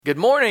Good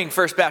morning,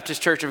 First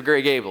Baptist Church of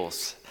Gray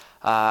Gables.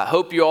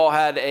 Hope you all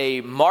had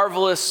a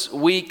marvelous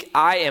week.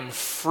 I am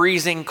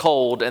freezing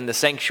cold in the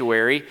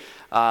sanctuary.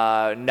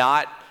 I'm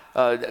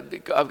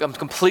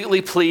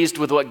completely pleased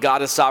with what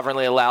God has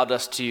sovereignly allowed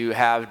us to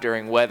have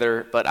during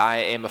weather, but I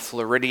am a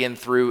Floridian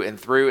through and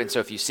through, and so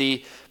if you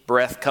see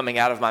breath coming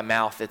out of my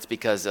mouth, it's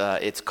because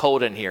it's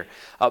cold in here.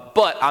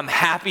 But I'm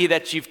happy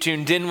that you've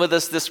tuned in with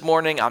us this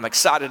morning. I'm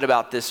excited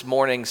about this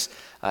morning's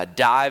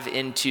dive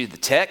into the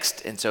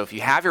text. And so if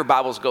you have your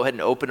Bibles, go ahead and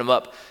open them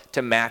up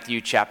to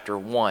Matthew chapter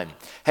 1.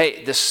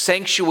 Hey, the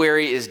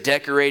sanctuary is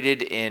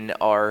decorated in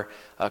our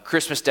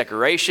Christmas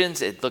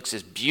decorations. It looks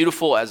as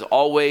beautiful as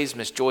always.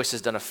 Miss Joyce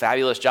has done a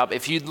fabulous job.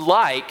 If you'd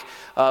like,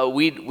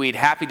 we'd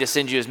happy to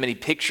send you as many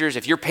pictures.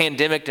 If you're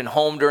pandemicked and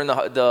home during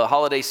the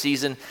holiday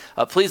season,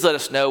 please let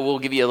us know. We'll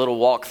give you a little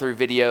walkthrough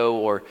video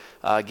or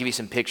give you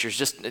some pictures.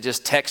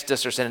 Just text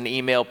us or send an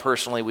email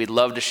personally. We'd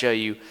love to show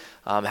you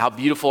how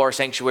beautiful our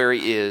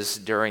sanctuary is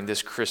during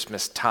this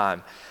Christmas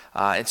time.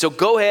 And so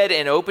go ahead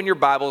and open your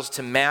Bibles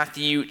to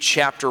Matthew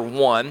chapter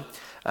 1.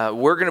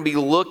 We're going to be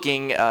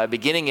looking,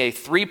 beginning a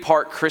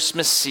three-part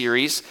Christmas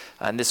series.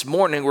 And this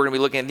morning, we're going to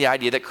be looking at the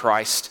idea that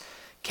Christ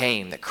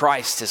came, that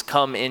Christ has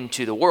come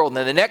into the world. And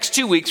then the next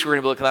 2 weeks, we're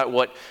going to be looking at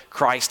what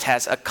Christ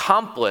has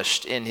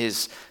accomplished in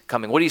his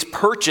coming, what he's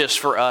purchased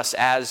for us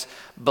as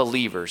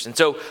believers. And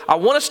so I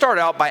want to start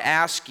out by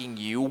asking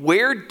you,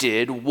 where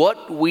did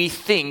what we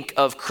think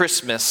of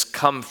Christmas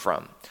come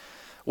from?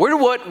 Where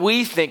did what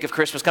we think of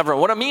Christmas come from?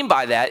 What I mean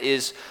by that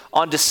is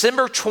on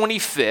December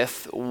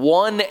 25th,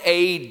 1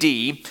 AD,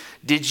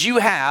 did you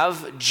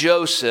have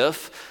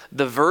Joseph,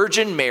 the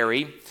Virgin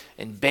Mary,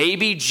 and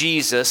baby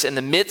Jesus in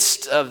the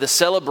midst of the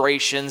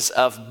celebrations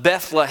of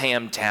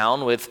Bethlehem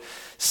town with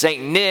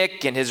St.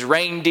 Nick and his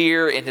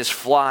reindeer and his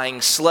flying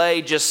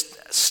sleigh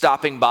just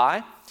stopping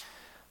by?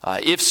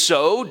 If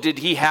so, did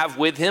he have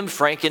with him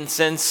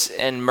frankincense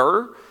and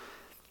myrrh?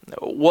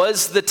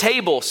 Was the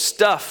table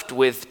stuffed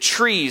with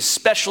trees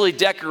specially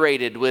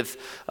decorated with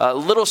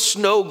little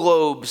snow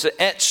globes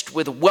etched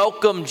with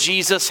 "Welcome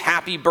Jesus,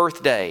 Happy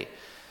Birthday"?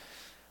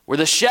 Were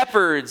the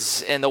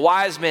shepherds and the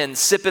wise men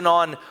sipping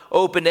on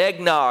open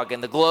eggnog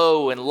and the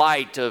glow and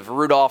light of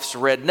Rudolph's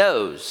red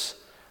nose?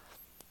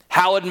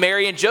 How had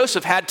Mary and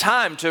Joseph had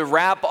time to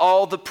wrap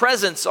all the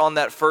presents on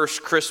that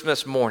first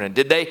Christmas morning?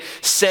 Did they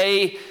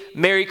say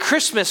Merry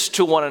Christmas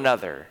to one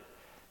another?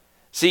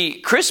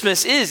 See,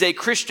 Christmas is a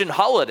Christian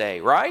holiday,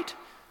 right?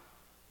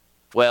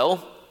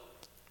 Well,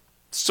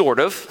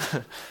 sort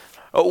of.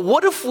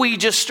 What if we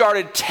just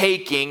started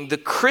taking the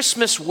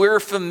Christmas we're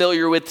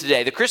familiar with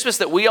today, the Christmas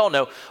that we all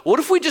know, what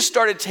if we just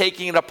started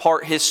taking it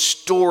apart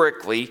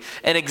historically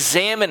and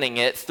examining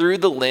it through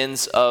the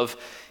lens of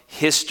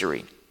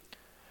history?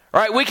 All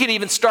right, we can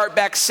even start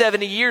back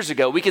 70 years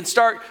ago. We can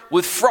start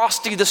with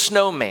Frosty the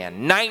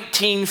Snowman,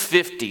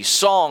 1950,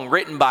 song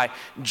written by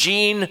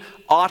Gene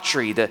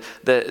Autry.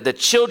 The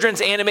children's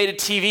animated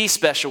TV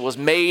special was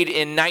made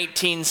in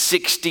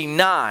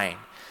 1969.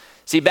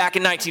 See, back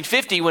in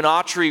 1950, when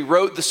Autry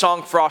wrote the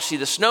song Frosty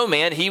the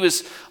Snowman, he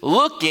was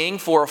looking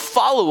for a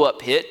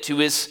follow-up hit to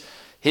his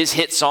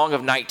hit song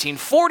of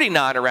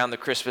 1949 around the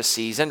Christmas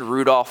season,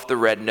 Rudolph the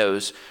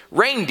Red-Nosed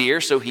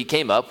Reindeer, so he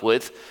came up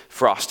with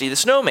Frosty the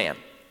Snowman.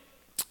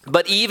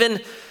 But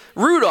even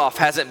Rudolph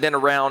hasn't been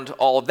around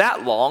all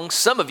that long.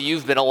 Some of you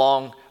have been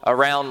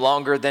around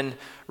longer than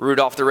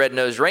Rudolph the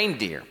Red-Nosed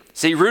Reindeer.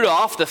 See,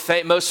 Rudolph,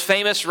 the most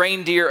famous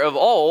reindeer of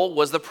all,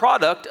 was the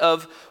product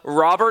of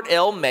Robert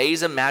L.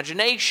 May's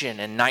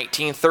imagination in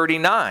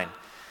 1939.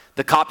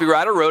 The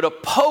copywriter wrote a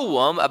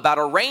poem about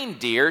a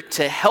reindeer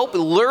to help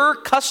lure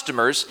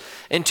customers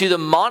into the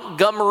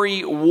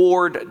Montgomery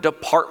Ward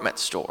department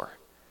store.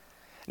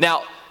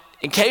 Now,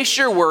 in case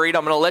you're worried,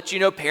 I'm going to let you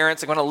know,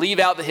 parents, I'm going to leave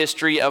out the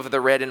history of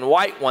the red and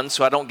white one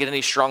so I don't get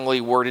any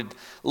strongly worded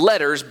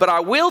letters, but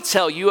I will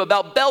tell you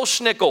about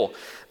Belsnickel,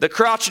 the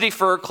crotchety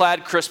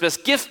fur-clad Christmas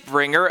gift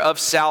bringer of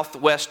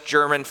Southwest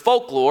German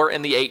folklore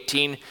in the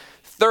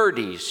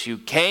 1830s, who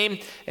came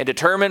and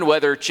determined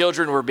whether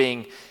children were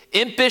being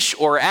impish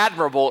or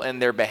admirable in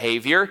their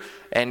behavior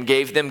and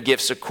gave them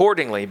gifts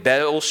accordingly.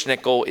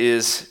 Belsnickel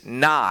is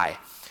nigh.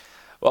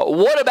 Well,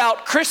 what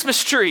about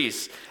Christmas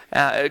trees?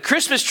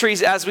 Christmas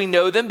trees, as we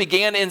know them,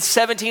 began in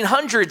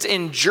 1700s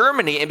in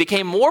Germany and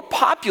became more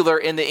popular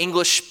in the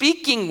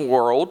English-speaking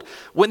world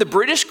when the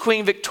British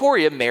Queen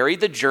Victoria married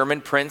the German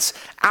Prince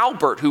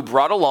Albert, who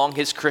brought along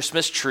his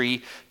Christmas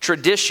tree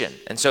tradition.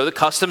 And so the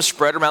custom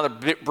spread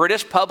around the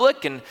British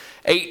public in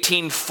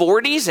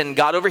 1840s and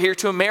got over here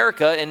to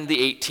America in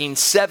the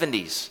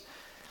 1870s.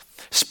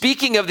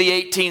 Speaking of the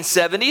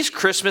 1870s,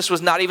 Christmas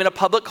was not even a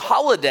public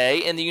holiday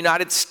in the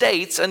United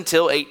States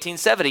until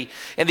 1870.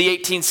 In the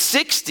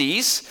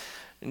 1860s,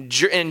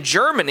 in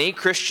Germany,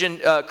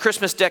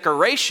 Christmas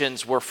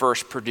decorations were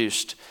first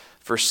produced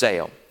for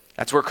sale.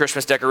 That's where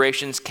Christmas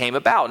decorations came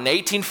about. In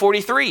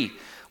 1843,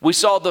 we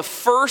saw the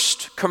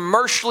first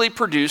commercially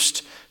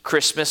produced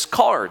Christmas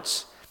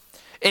cards.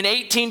 In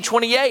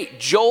 1828,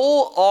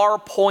 Joel R.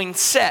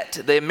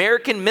 Poinsett, the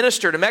American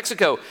minister to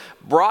Mexico,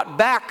 brought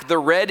back the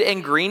red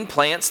and green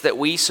plants that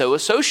we so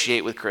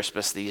associate with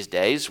Christmas these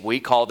days.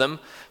 We call them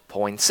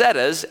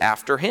poinsettias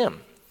after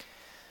him.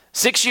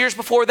 6 years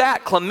before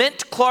that,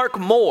 Clement Clark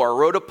Moore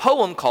wrote a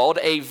poem called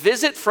A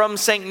Visit from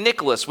St.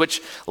 Nicholas,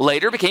 which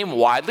later became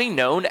widely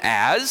known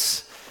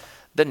as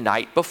The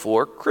Night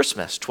Before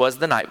Christmas. 'Twas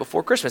the night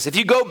before Christmas. If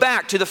you go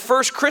back to the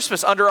first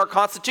Christmas under our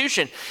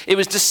Constitution, it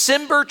was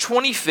December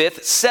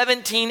 25th,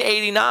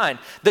 1789.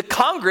 The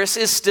Congress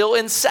is still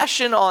in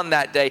session on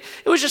that day.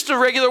 It was just a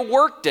regular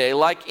work day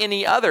like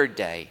any other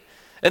day.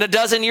 And a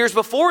dozen years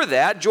before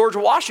that, George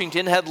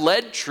Washington had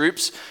led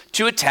troops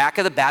to attack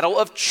at the Battle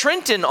of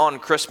Trenton on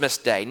Christmas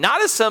Day.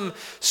 Not as some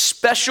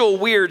special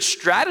weird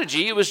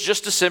strategy, it was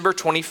just December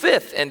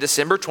 25th, and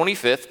December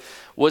 25th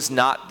was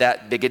not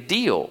that big a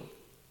deal.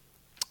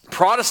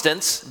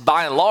 Protestants,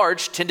 by and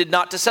large, tended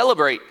not to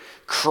celebrate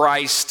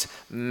Christ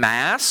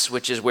Mass,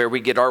 which is where we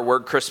get our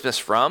word Christmas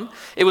from.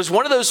 It was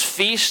one of those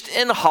feasts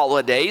and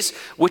holidays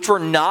which were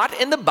not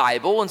in the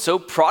Bible, and so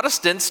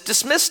Protestants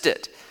dismissed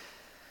it.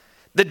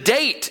 The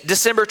date,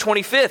 December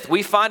 25th,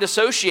 we find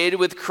associated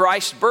with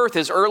Christ's birth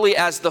as early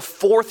as the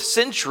 4th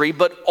century,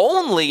 but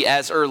only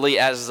as early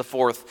as the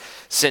 4th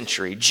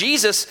century.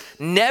 Jesus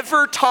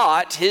never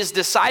taught his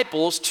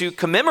disciples to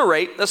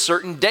commemorate a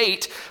certain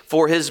date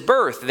for his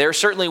birth. There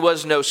certainly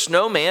was no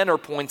snowman or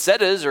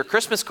poinsettias or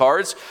Christmas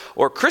cards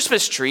or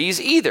Christmas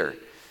trees either.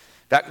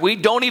 In fact, we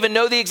don't even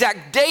know the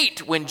exact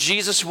date when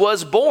Jesus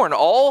was born.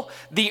 All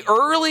the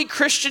early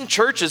Christian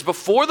churches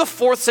before the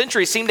 4th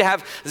century seem to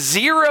have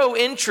zero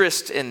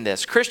interest in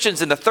this.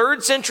 Christians in the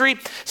 3rd century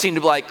seem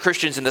to be like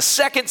Christians in the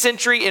 2nd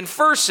century and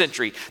 1st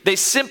century. They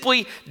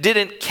simply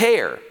didn't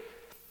care.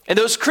 And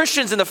those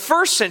Christians in the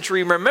 1st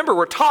century, remember,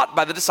 were taught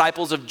by the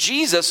disciples of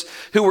Jesus,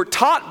 who were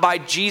taught by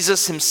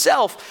Jesus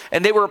himself,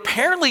 and they were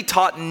apparently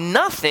taught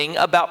nothing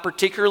about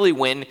particularly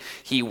when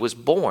he was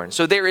born.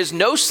 So there is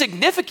no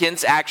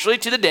significance actually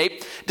to the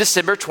date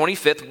December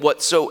 25th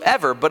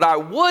whatsoever, but I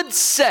would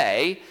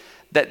say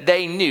that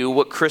they knew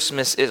what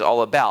Christmas is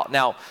all about.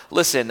 Now,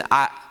 listen,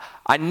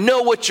 I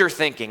know what you're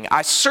thinking.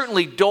 I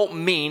certainly don't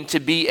mean to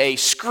be a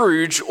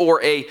Scrooge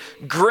or a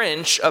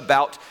Grinch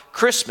about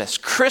Christmas.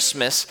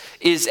 Christmas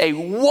is a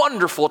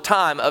wonderful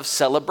time of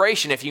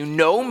celebration. If you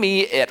know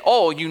me at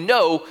all, you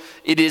know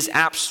it is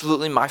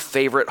absolutely my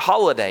favorite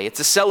holiday.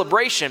 It's a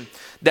celebration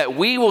that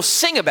we will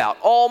sing about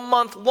all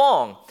month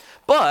long.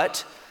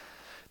 But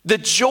the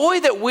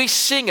joy that we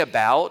sing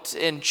about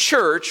in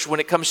church when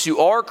it comes to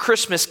our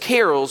Christmas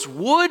carols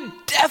would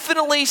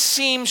definitely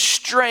seem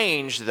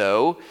strange,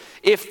 though,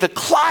 if the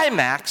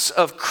climax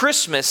of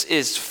Christmas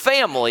is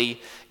family,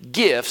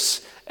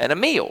 gifts, and a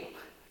meal.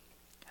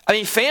 I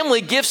mean,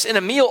 family, gifts, and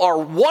a meal are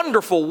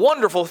wonderful,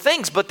 wonderful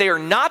things, but they are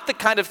not the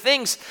kind of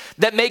things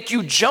that make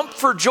you jump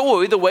for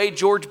joy the way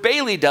George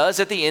Bailey does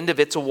at the end of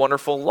It's a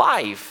Wonderful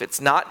Life. It's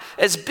not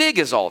as big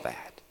as all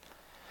that.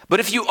 But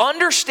if you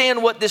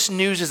understand what this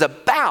news is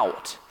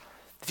about,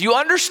 if you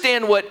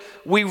understand what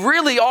we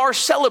really are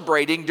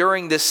celebrating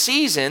during this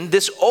season,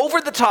 this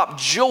over-the-top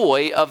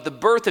joy of the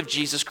birth of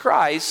Jesus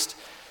Christ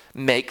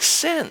makes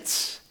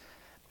sense.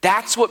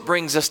 That's what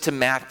brings us to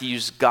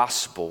Matthew's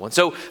gospel. And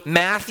so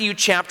Matthew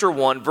chapter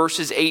 1,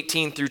 verses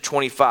 18 through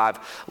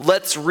 25.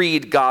 Let's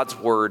read God's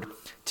word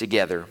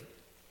together.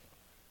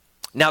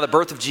 Now the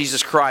birth of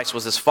Jesus Christ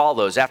was as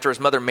follows. After his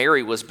mother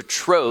Mary was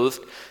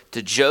betrothed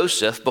to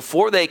Joseph,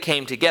 before they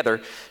came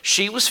together,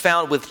 she was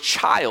found with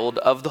child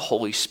of the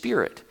Holy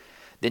Spirit.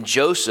 Then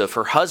Joseph,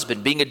 her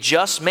husband, being a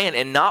just man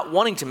and not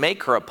wanting to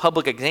make her a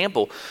public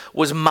example,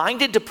 was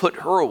minded to put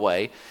her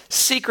away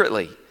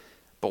secretly.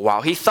 But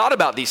while he thought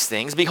about these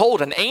things, behold,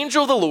 an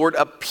angel of the Lord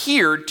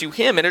appeared to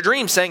him in a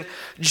dream, saying,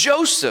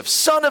 Joseph,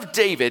 son of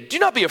David, do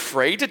not be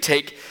afraid to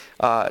take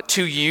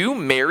to you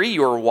Mary,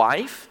 your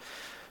wife.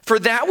 For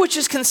that which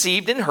is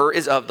conceived in her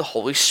is of the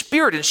Holy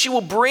Spirit, and she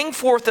will bring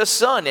forth a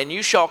son, and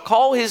you shall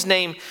call his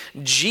name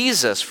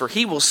Jesus, for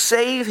he will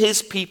save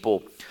his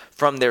people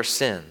from their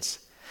sins.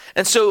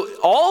 And so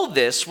all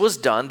this was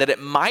done that it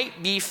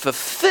might be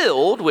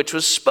fulfilled, which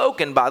was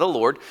spoken by the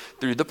Lord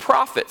through the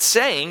prophet,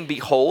 saying,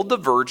 Behold, the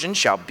virgin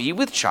shall be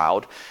with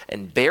child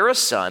and bear a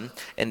son,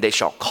 and they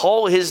shall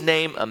call his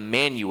name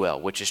Emmanuel,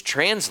 which is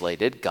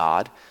translated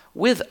God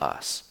with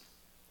us.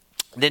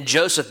 Then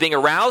Joseph, being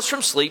aroused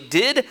from sleep,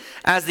 did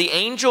as the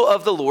angel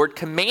of the Lord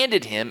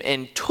commanded him,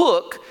 and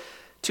took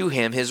to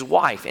him his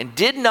wife, and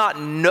did not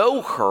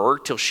know her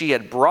till she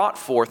had brought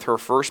forth her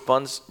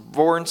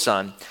firstborn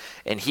son,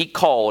 and he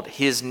called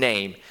his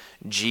name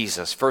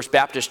Jesus. First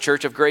Baptist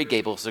Church of Gray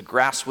Gables, the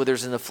grass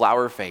withers and the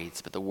flower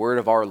fades, but the word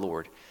of our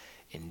Lord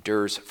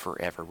endures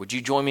forever. Would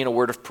you join me in a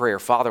word of prayer?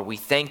 Father, we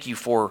thank you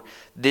for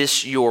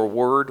this, your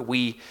word.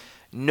 We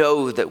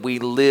know that we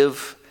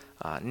live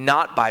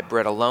not by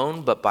bread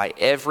alone, but by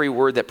every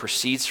word that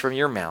proceeds from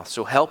your mouth.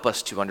 So help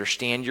us to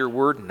understand your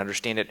word and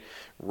understand it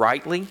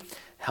rightly.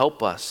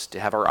 Help us to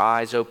have our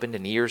eyes opened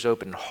and ears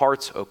open and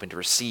hearts open to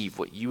receive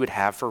what you would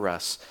have for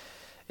us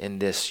in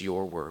this,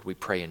 your word. We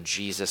pray in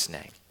Jesus'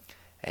 name.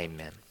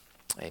 Amen.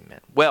 Amen.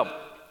 Well,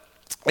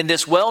 in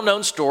this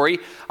well-known story,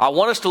 I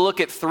want us to look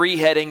at three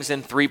headings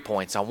and 3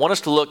 points. I want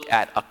us to look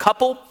at a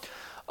couple,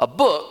 a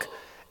book,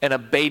 and a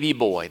baby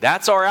boy.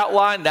 That's our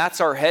outline. That's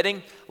our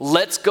heading.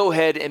 Let's go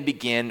ahead and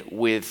begin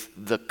with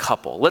the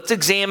couple. Let's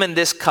examine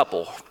this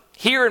couple.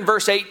 Here in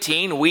verse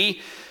 18,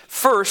 we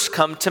first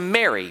come to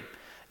Mary.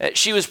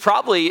 She was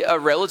probably a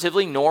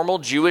relatively normal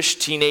Jewish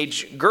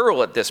teenage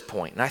girl at this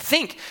point. And I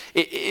think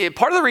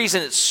part of the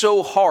reason it's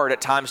so hard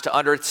at times to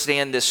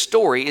understand this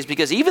story is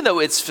because even though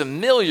it's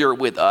familiar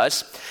with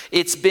us,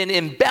 it's been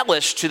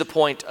embellished to the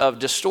point of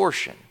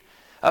distortion.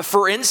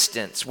 For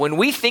instance, when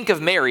we think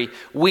of Mary,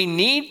 we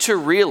need to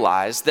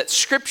realize that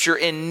Scripture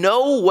in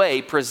no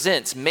way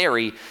presents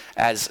Mary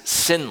as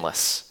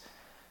sinless.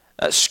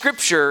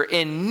 Scripture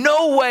in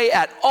no way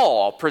at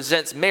all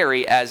presents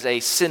Mary as a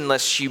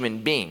sinless human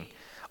being.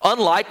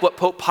 Unlike what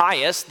Pope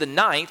Pius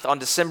IX on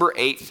December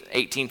 8,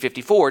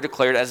 1854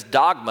 declared as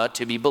dogma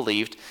to be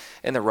believed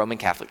in the Roman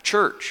Catholic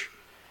Church.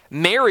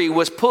 Mary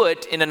was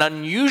put in an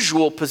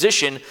unusual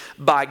position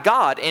by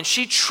God, and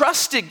she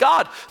trusted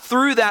God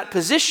through that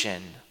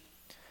position.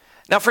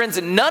 Now,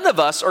 friends, none of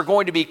us are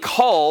going to be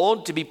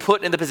called to be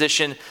put in the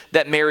position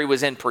that Mary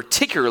was in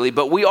particularly,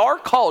 but we are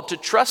called to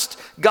trust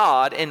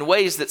God in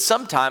ways that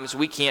sometimes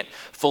we can't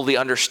fully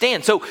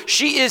understand. So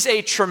she is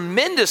a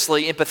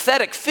tremendously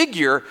empathetic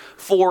figure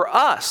for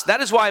us. That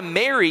is why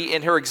Mary,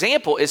 in her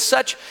example, is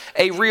such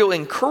a real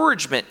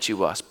encouragement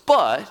to us.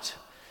 But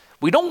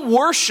we don't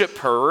worship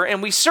her,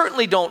 and we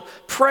certainly don't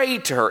pray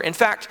to her. In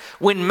fact,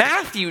 when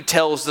Matthew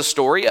tells the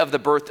story of the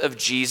birth of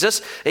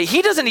Jesus,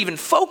 he doesn't even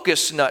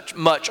focus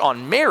much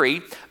on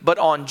Mary, but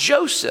on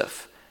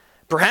Joseph.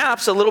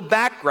 Perhaps a little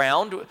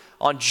background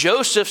on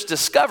Joseph's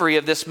discovery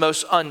of this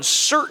most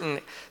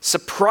uncertain,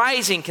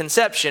 surprising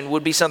conception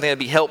would be something that would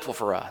be helpful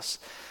for us.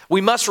 We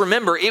must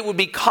remember it would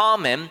be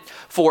common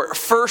for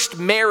first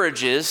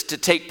marriages to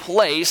take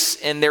place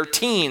in their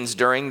teens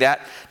during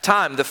that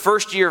time. The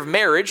first year of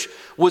marriage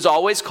was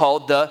always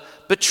called the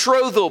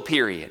betrothal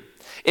period.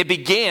 It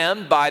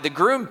began by the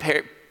groom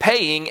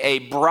paying a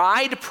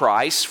bride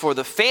price for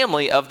the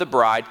family of the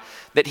bride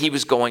that he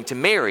was going to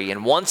marry.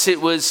 And once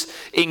it was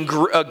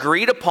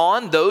agreed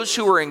upon, those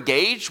who were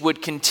engaged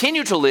would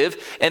continue to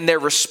live in their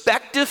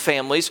respective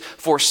families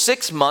for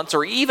 6 months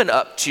or even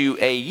up to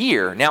a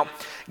year. Now,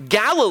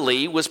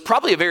 Galilee was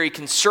probably a very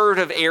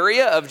conservative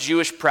area of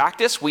Jewish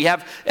practice. We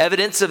have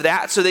evidence of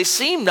that. So they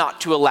seem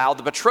not to allow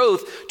the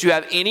betrothed to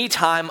have any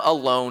time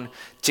alone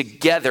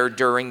together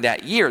during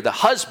that year. The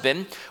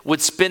husband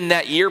would spend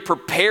that year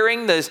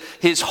preparing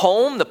his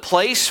home, the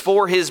place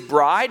for his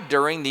bride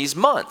during these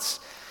months.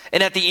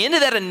 And at the end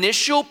of that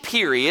initial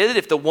period,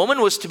 if the woman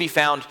was to be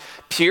found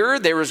pure,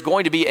 there was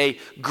going to be a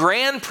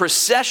grand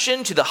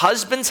procession to the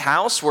husband's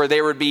house where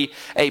there would be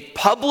a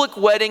public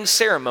wedding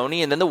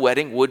ceremony, and then the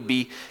wedding would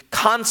be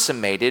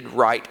consummated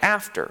right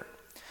after.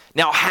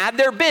 Now, had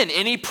there been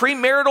any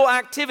premarital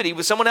activity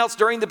with someone else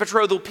during the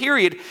betrothal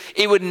period,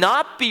 it would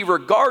not be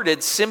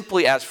regarded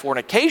simply as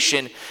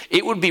fornication.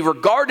 It would be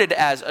regarded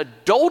as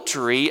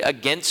adultery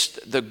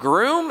against the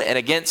groom and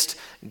against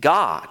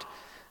God.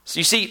 So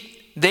you see,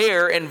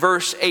 there in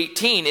verse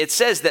 18, it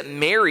says that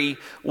Mary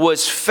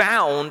was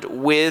found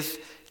with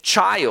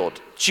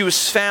child. She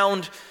was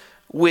found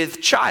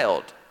with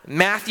child.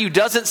 Matthew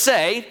doesn't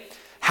say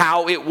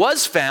how it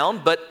was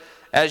found, but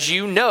as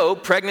you know,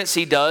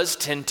 pregnancy does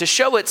tend to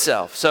show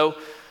itself. So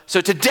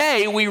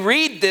today we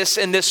read this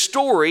in this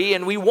story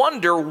and we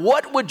wonder,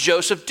 what would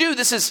Joseph do?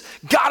 This has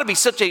got to be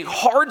such a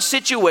hard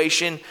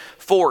situation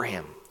for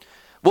him.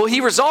 Well,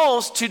 he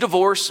resolves to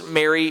divorce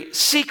Mary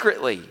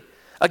secretly.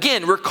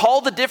 Again,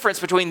 recall the difference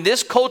between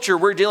this culture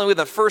we're dealing with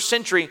in the first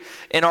century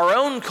and our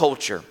own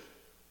culture.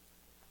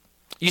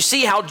 You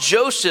see how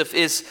Joseph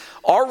is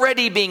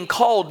already being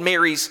called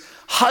Mary's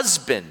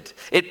husband.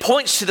 It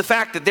points to the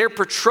fact that their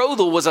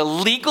betrothal was a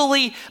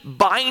legally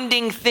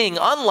binding thing,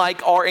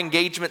 unlike our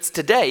engagements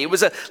today. It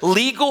was a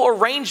legal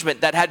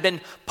arrangement that had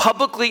been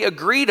publicly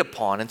agreed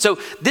upon. And so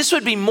this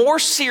would be more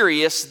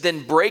serious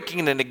than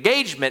breaking an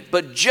engagement,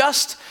 but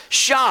just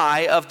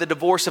shy of the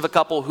divorce of a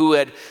couple who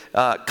had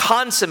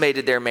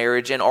consummated their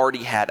marriage and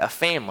already had a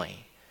family.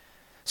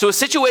 So a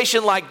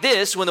situation like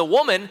this, when the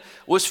woman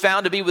was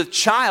found to be with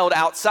child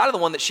outside of the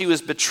one that she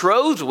was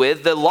betrothed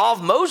with, the law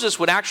of Moses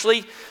would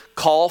actually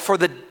call for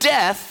the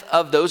death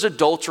of those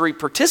adultery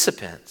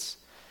participants.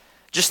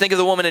 Just think of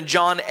the woman in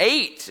John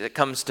 8 that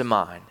comes to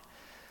mind.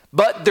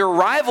 But the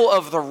arrival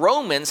of the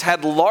Romans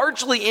had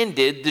largely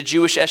ended the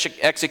Jewish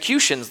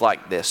executions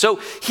like this. So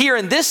here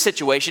in this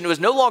situation, it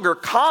was no longer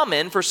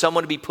common for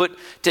someone to be put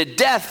to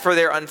death for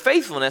their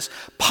unfaithfulness.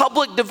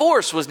 Public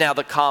divorce was now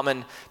the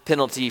common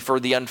penalty for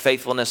the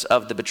unfaithfulness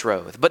of the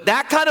betrothed. But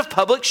that kind of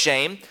public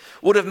shame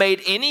would have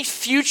made any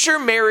future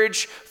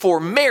marriage for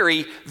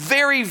Mary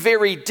very,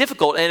 very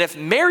difficult. And if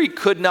Mary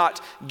could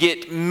not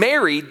get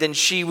married, then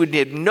she would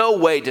have no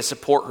way to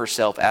support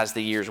herself as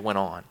the years went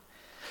on.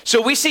 So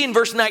we see in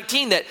verse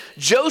 19 that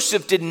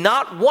Joseph did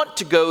not want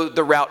to go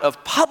the route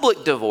of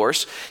public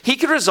divorce. He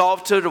could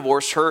resolve to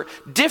divorce her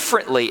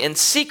differently and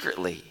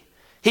secretly.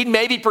 He'd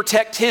maybe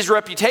protect his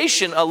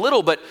reputation a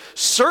little, but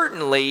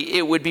certainly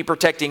it would be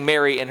protecting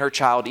Mary and her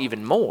child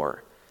even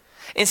more.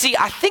 And see,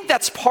 I think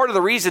that's part of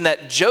the reason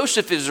that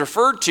Joseph is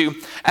referred to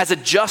as a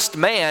just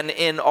man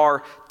in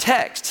our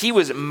text. He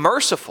was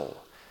merciful.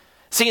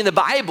 See, in the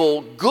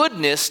Bible,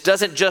 goodness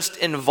doesn't just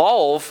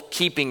involve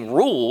keeping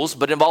rules,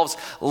 but involves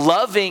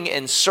loving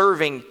and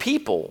serving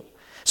people.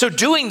 So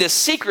doing this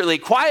secretly,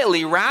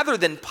 quietly, rather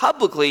than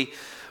publicly,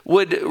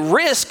 would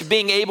risk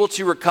being able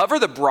to recover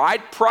the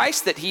bride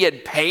price that he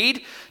had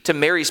paid to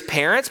Mary's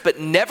parents. But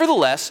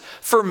nevertheless,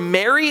 for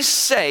Mary's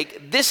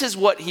sake, this is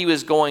what he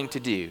was going to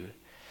do.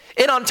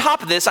 And on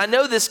top of this, I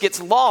know this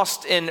gets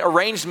lost in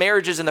arranged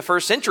marriages in the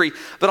first century,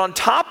 but on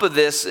top of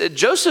this,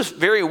 Joseph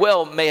very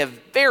well may have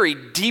very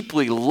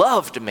deeply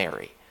loved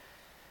Mary.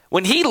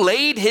 When he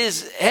laid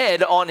his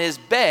head on his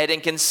bed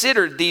and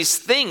considered these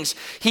things,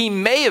 he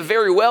may have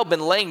very well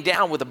been laying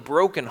down with a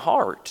broken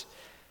heart.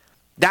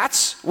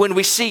 That's when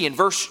we see in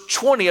verse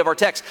 20 of our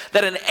text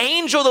that an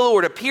angel of the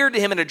Lord appeared to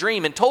him in a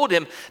dream and told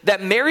him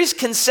that Mary's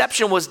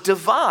conception was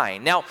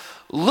divine. Now,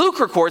 Luke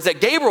records that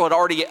Gabriel had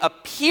already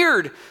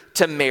appeared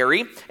to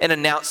Mary and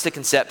announced the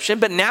conception,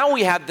 but now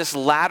we have this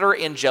latter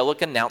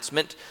angelic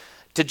announcement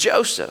to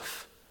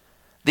Joseph.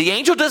 The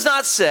angel does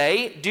not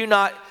say,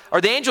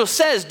 the angel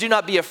says, do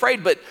not be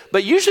afraid,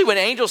 but usually when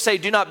angels say,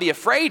 do not be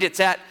afraid,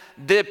 it's at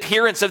the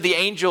appearance of the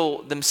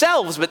angel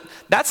themselves, but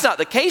that's not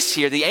the case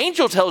here. The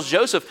angel tells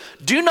Joseph,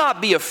 do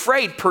not be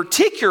afraid,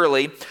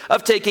 particularly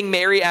of taking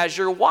Mary as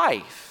your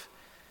wife.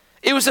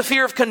 It was a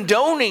fear of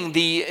condoning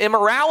the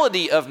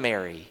immorality of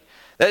Mary,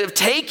 of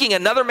taking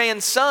another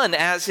man's son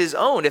as his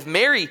own. If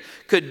Mary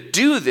could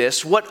do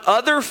this, what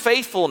other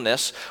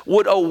faithfulness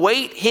would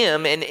await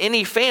him in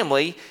any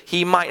family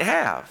he might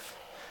have?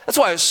 That's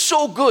why it was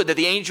so good that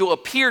the angel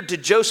appeared to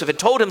Joseph and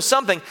told him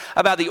something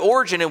about the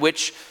origin in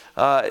which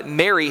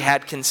Mary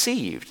had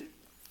conceived.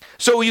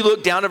 So you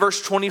look down to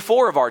verse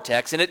 24 of our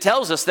text, and it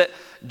tells us that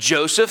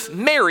Joseph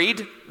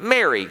married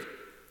Mary.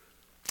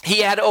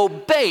 He had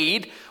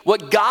obeyed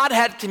what God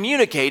had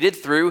communicated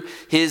through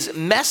his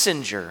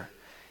messenger.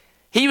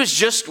 He was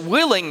just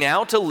willing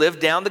now to live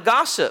down the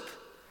gossip.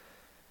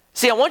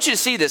 See, I want you to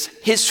see this.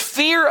 His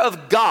fear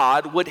of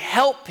God would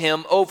help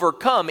him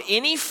overcome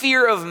any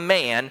fear of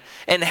man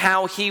and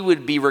how he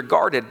would be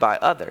regarded by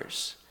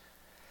others.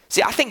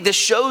 See, I think this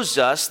shows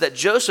us that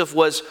Joseph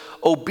was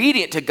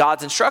obedient to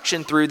God's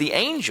instruction through the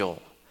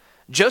angel.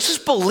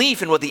 Joseph's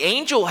belief in what the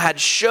angel had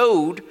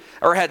showed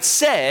or had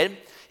said,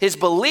 his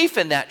belief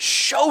in that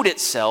showed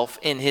itself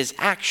in his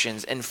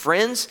actions. And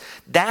friends,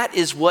 that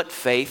is what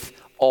faith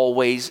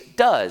always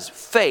does.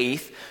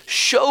 Faith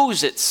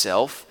shows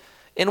itself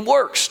in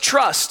works.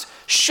 Trust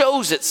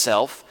shows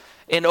itself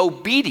in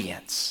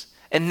obedience.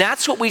 And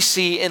that's what we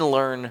see and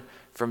learn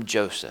from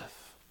Joseph.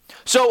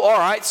 So, all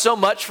right, so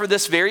much for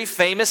this very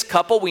famous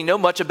couple. We know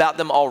much about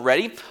them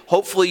already.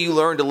 Hopefully you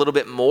learned a little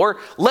bit more.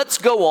 Let's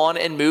go on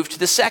and move to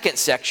the second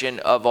section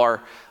of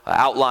our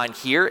outline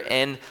here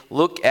and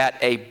look at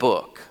a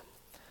book.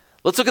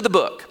 Let's look at the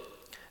book.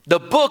 The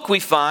book we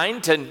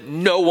find, to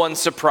no one's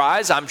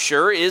surprise, I'm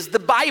sure, is the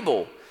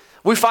Bible.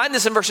 We find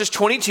this in verses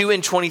 22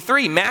 and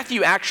 23.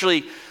 Matthew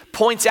actually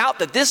points out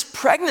that this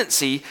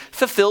pregnancy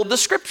fulfilled the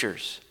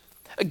scriptures.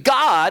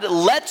 God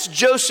lets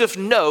Joseph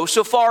know,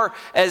 so far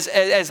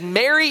as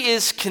Mary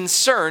is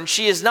concerned,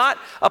 she is not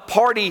a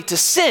party to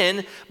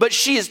sin, but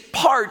she is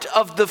part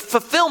of the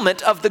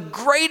fulfillment of the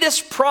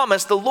greatest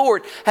promise the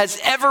Lord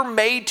has ever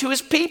made to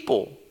his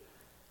people.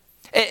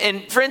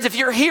 And friends, if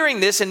you're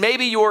hearing this and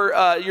maybe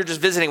you're just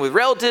visiting with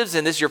relatives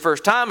and this is your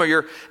first time or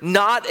you're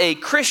not a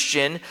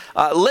Christian,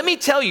 let me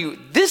tell you,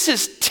 this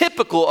is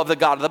typical of the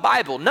God of the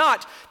Bible,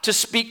 not to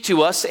speak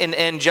to us in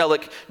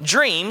angelic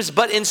dreams,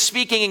 but in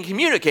speaking and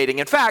communicating.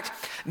 In fact,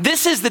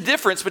 this is the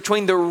difference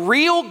between the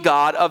real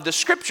God of the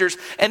scriptures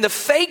and the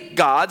fake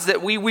gods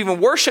that we even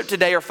worship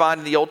today or find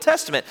in the Old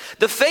Testament.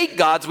 The fake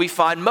gods we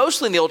find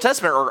mostly in the Old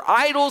Testament are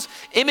idols,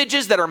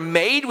 images that are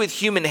made with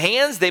human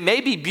hands. They may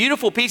be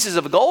beautiful pieces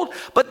of gold,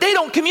 but they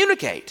don't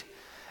communicate.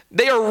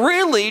 They are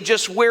really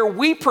just where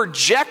we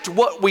project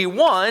what we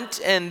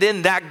want, and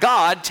then that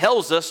God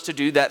tells us to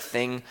do that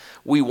thing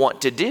we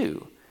want to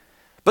do.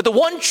 But the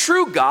one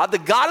true God, the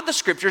God of the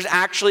scriptures,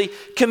 actually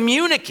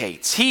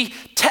communicates. He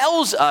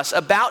tells us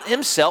about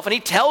himself and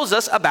he tells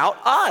us about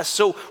us.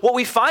 So what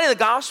we find in the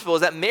gospel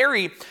is that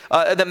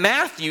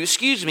Matthew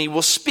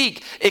will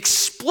speak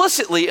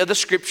explicitly of the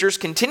scriptures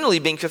continually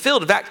being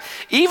fulfilled. In fact,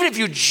 even if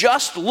you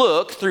just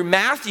look through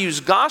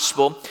Matthew's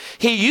gospel,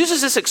 he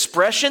uses this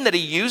expression that he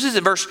uses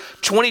in verse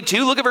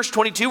 22. Look at verse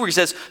 22 where he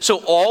says,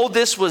 so all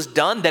this was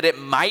done that it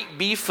might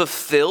be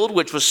fulfilled,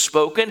 which was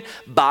spoken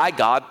by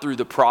God through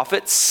the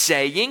prophet,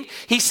 saying,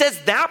 he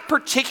says that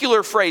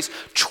particular phrase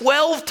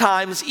 12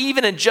 times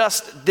even in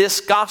just this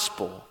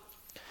gospel.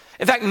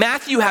 In fact,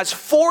 Matthew has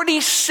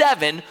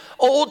 47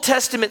 Old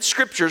Testament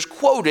scriptures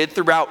quoted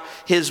throughout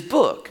his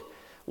book.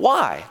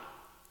 Why?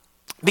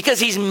 Because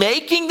he's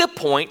making the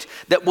point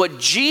that what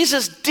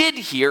Jesus did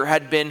here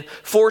had been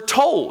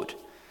foretold.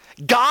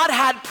 God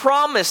had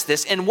promised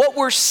this, and what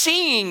we're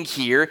seeing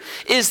here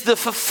is the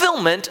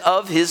fulfillment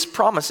of his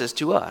promises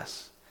to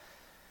us.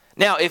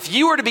 Now, if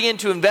you were to begin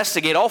to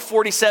investigate all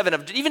 47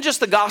 of even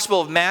just the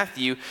Gospel of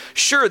Matthew,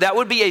 sure, that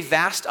would be a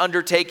vast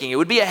undertaking. It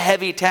would be a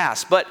heavy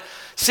task. But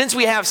since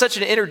we have such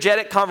an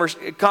energetic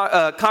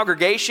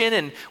congregation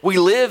and we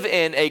live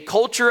in a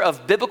culture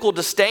of biblical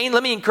disdain,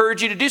 let me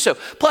encourage you to do so.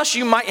 Plus,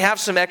 you might have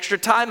some extra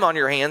time on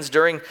your hands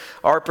during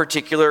our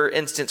particular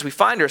instance we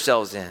find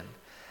ourselves in.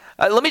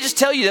 Let me just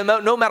tell you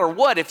that no matter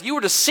what, if you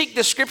were to seek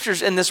the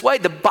scriptures in this way,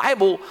 the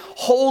Bible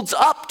holds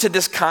up to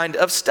this kind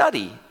of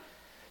study.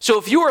 So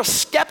if you are a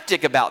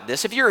skeptic about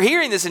this, if you're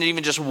hearing this and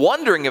even just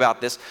wondering about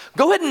this,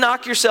 go ahead and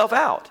knock yourself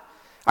out.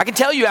 I can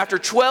tell you after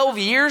 12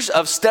 years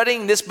of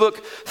studying this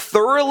book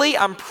thoroughly,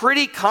 I'm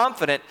pretty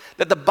confident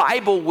that the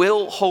Bible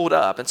will hold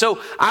up. And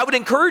so I would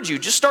encourage you,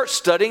 just start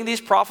studying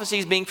these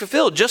prophecies being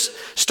fulfilled. Just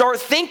start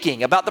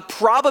thinking about the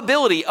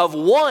probability of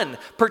one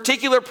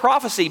particular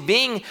prophecy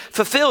being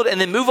fulfilled and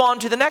then move on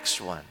to the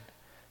next one.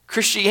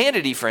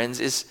 Christianity, friends,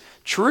 is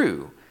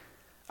true.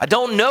 I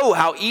don't know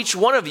how each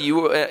one of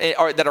you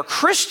that are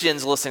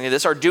Christians listening to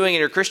this are doing in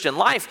your Christian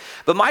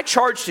life, but my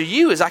charge to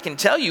you is I can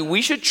tell you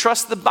we should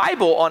trust the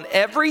Bible on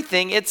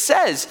everything it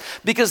says,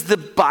 because the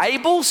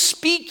Bible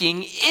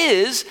speaking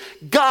is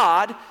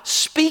God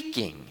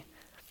speaking.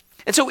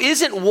 And so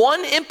isn't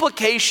one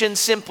implication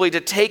simply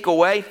to take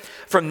away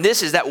from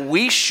this is that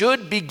we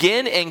should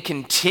begin and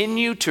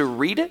continue to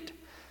read it?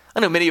 I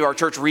know many of our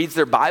church reads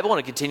their Bible on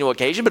a continual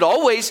occasion, but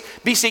always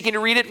be seeking to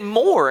read it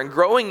more and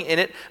growing in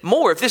it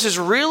more. If this is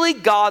really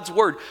God's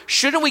word,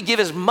 shouldn't we give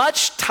as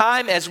much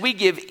time as we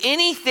give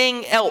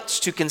anything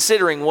else to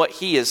considering what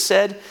he has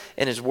said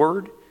in his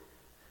word?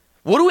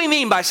 What do we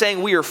mean by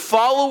saying we are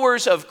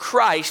followers of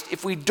Christ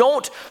if we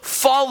don't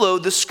follow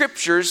the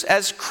scriptures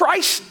as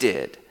Christ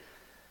did?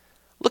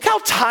 Look how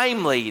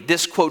timely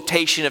this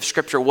quotation of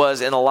scripture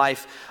was in the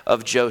life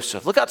of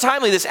Joseph. Look how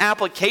timely this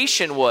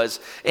application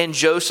was in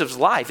Joseph's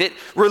life. It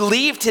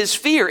relieved his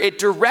fear. It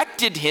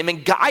directed him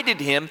and guided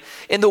him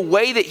in the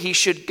way that he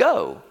should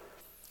go.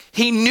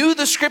 He knew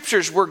the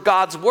scriptures were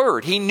God's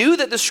word. He knew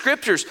that the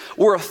scriptures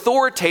were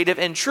authoritative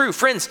and true.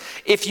 Friends,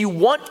 if you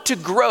want to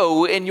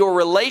grow in your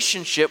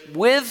relationship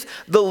with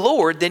the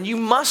Lord, then you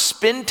must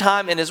spend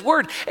time in his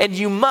word and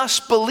you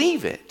must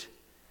believe it.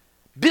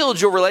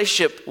 Build your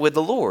relationship with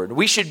the Lord.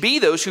 We should be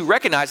those who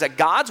recognize that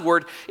God's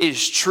word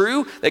is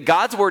true, that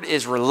God's word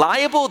is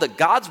reliable, that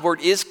God's word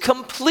is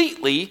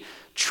completely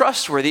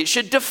trustworthy. It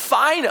should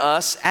define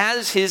us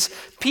as his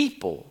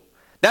people.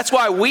 That's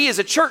why we as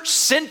a church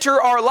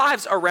center our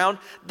lives around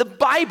the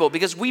Bible,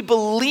 because we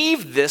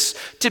believe this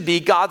to be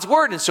God's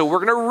word. And so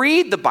we're going to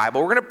read the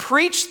Bible. We're going to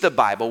preach the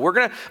Bible. We're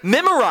going to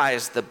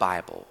memorize the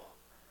Bible.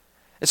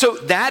 And so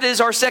that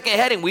is our second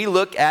heading. We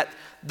look at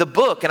the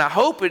book, and I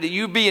hope that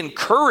you be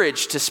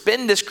encouraged to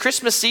spend this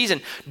Christmas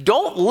season.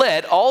 Don't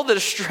let all the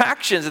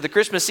distractions of the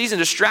Christmas season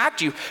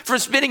distract you from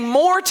spending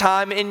more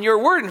time in your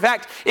word. In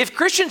fact, if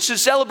Christians should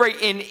celebrate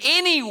in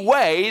any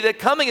way the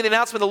coming and the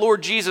announcement of the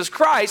Lord Jesus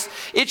Christ,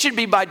 it should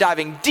be by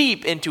diving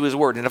deep into his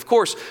word. And of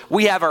course,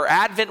 we have our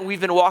Advent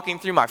we've been walking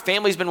through. My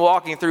family's been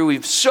walking through.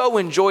 We've so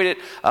enjoyed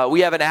it.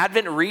 We have an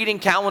Advent reading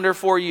calendar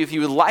for you. If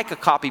you would like a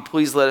copy,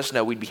 please let us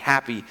know. We'd be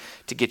happy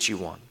to get you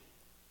one.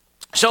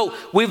 So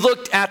we've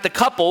looked at the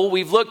couple,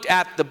 we've looked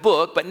at the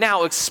book, but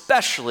now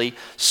certainly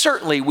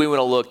we want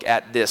to look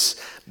at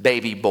this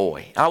baby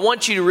boy. I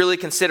want you to really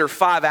consider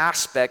 5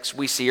 aspects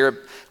we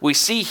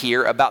see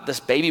here about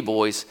this baby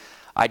boy's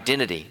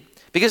identity,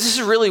 because this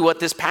is really what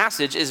this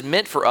passage is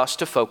meant for us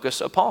to focus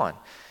upon.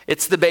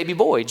 It's the baby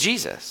boy,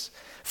 Jesus.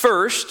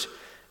 First,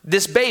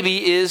 this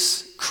baby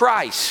is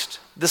Christ,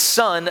 the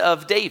son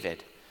of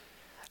David.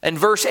 In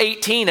verse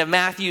 18 of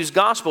Matthew's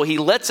gospel, he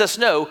lets us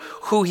know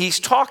who he's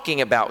talking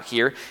about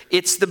here.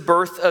 It's the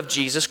birth of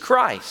Jesus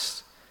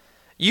Christ.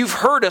 You've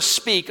heard us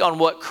speak on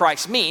what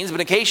Christ means, but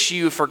in case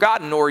you've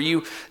forgotten or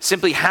you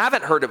simply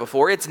haven't heard it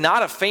before, it's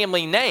not a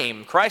family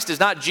name. Christ is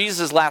not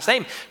Jesus' last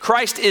name.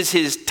 Christ is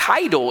his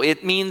title.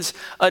 It means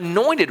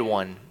anointed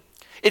one.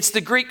 It's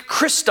the Greek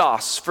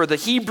Christos for the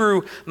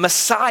Hebrew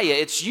Messiah.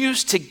 It's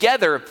used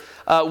together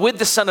with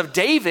the son of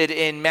David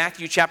in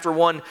Matthew chapter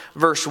 1,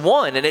 verse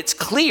 1. And it's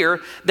clear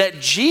that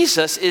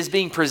Jesus is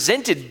being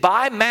presented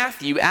by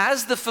Matthew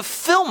as the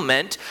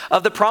fulfillment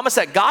of the promise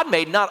that God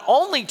made not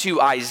only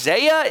to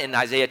Isaiah in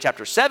Isaiah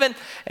chapter 7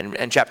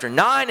 and chapter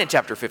 9 and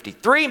chapter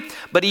 53,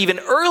 but even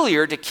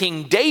earlier to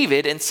King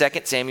David in 2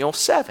 Samuel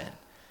 7.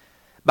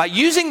 By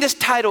using this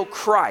title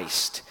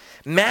Christ,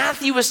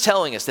 Matthew is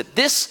telling us that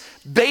this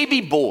baby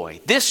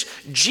boy, this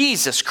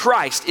Jesus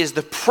Christ, is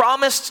the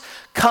promised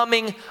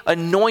coming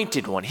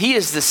anointed one. He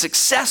is the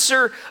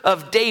successor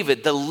of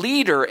David, the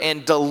leader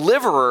and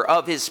deliverer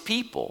of his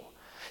people.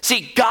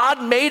 See,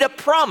 God made a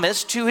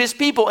promise to his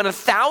people, and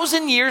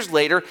 1,000 years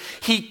later,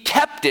 he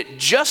kept it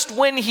just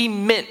when he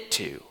meant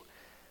to.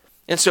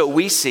 And so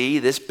we see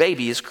this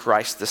baby is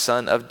Christ, the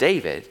son of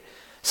David.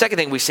 Second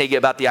thing we see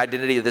about the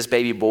identity of this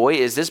baby boy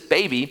is this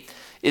baby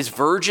is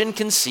virgin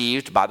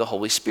conceived by the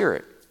Holy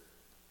Spirit.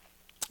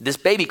 This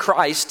baby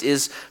Christ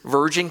is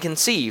virgin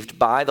conceived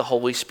by the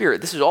Holy Spirit.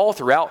 This is all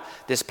throughout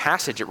this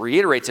passage. It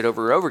reiterates it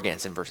over and over again.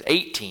 It's in verse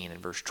 18 and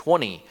verse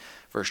 20,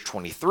 verse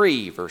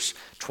 23, verse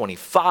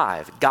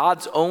 25.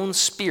 God's own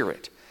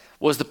Spirit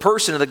was the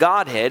person of the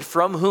Godhead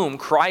from whom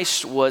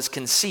Christ was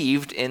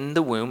conceived in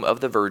the womb of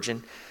the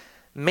Virgin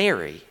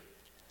Mary.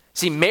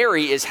 See,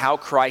 Mary is how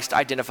Christ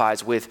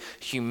identifies with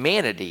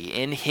humanity,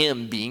 in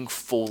him being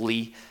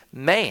fully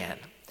man.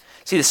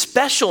 See, the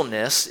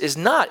specialness is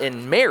not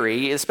in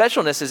Mary, the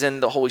specialness is in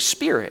the Holy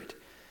Spirit.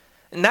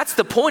 And that's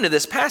the point of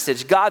this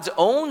passage, God's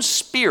own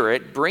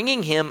Spirit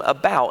bringing him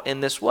about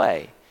in this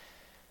way.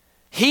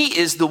 He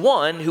is the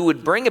one who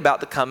would bring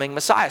about the coming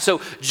Messiah. So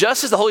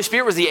just as the Holy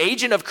Spirit was the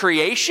agent of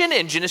creation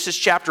in Genesis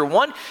chapter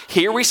 1,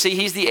 here we see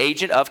he's the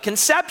agent of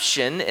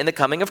conception in the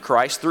coming of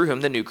Christ, through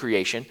whom the new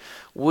creation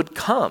would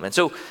come. And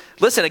so,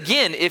 listen,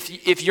 again,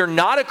 if you're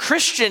not a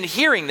Christian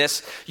hearing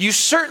this, you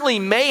certainly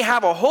may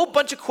have a whole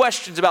bunch of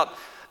questions about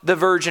the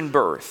virgin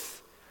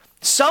birth.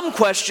 Some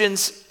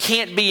questions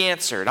can't be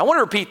answered. I want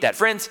to repeat that.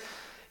 Friends,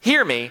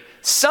 hear me.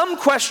 Some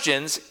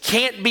questions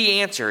can't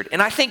be answered.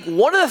 And I think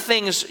one of the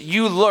things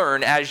you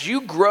learn as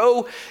you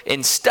grow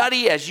in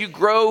study, as you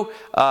grow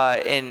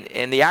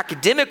in the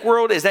academic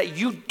world, is that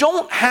you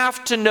don't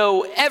have to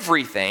know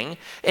everything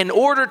in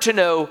order to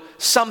know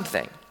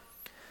something.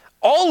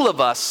 All of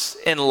us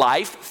in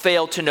life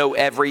fail to know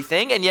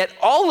everything, and yet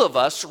all of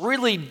us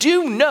really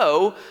do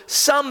know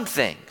some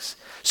things.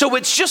 So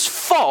it's just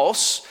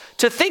false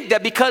to think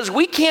that because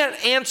we can't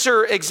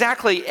answer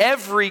exactly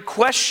every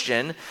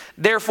question,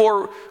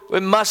 therefore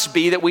it must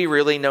be that we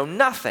really know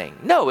nothing.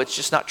 No, it's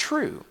just not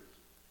true.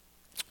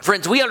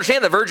 Friends, we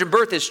understand the virgin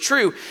birth is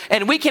true,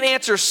 and we can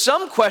answer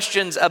some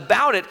questions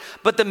about it,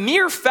 but the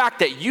mere fact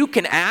that you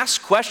can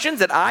ask questions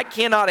that I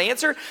cannot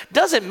answer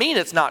doesn't mean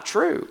it's not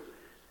true.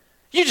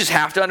 You just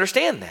have to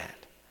understand that.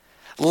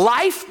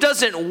 Life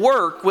doesn't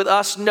work with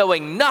us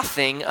knowing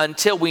nothing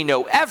until we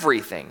know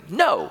everything.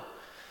 No.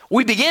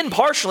 We begin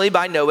partially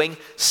by knowing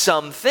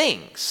some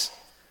things.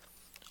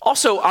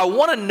 Also, I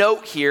want to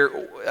note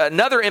here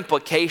another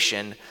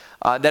implication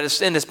that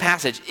is in this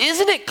passage.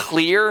 Isn't it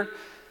clear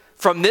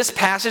from this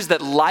passage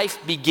that life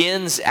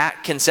begins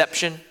at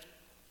conception?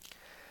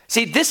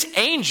 See, this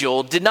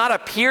angel did not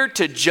appear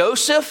to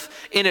Joseph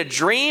in a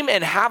dream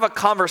and have a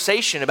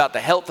conversation about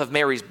the health of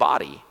Mary's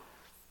body.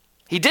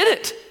 He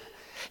didn't.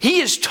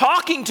 He is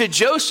talking to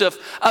Joseph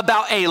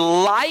about a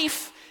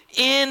life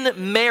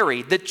in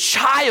Mary, the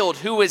child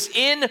who is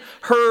in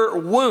her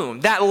womb.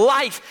 That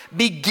life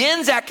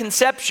begins at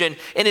conception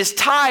and is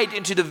tied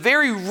into the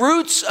very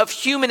roots of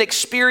human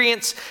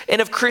experience and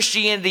of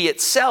Christianity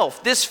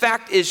itself. This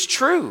fact is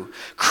true.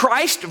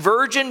 Christ's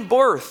virgin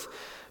birth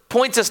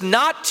points us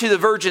not to the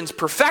virgin's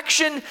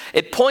perfection,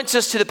 it points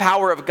us to the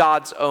power of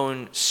God's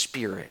own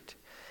Spirit.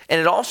 And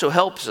it also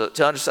helps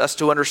us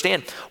to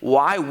understand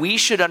why we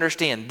should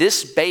understand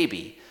this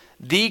baby,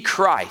 the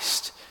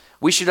Christ.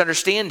 We should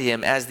understand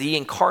him as the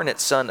incarnate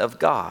Son of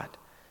God.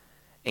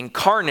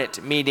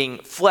 Incarnate meaning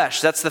flesh.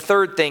 That's the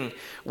third thing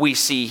we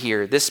see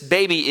here. This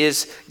baby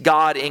is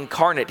God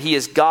incarnate. He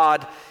is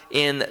God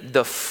in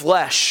the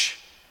flesh.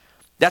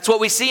 That's what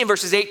we see in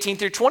verses 18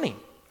 through 20.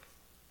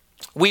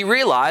 We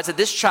realize that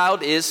this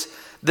child is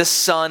the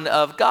Son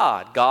of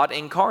God, God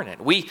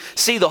incarnate. We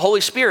see the Holy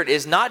Spirit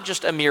is not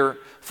just a mere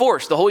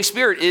force. The Holy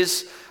Spirit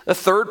is the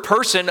third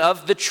person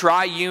of the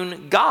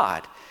triune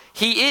God.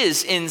 He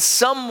is in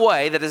some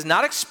way that is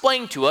not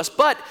explained to us,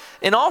 but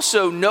in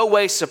also no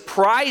way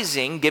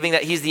surprising, given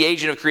that he's the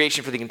agent of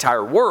creation for the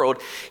entire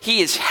world.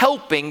 He is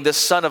helping the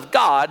Son of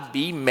God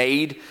be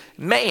made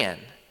man.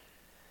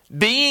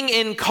 Being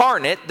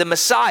incarnate, the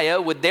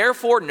Messiah would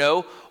therefore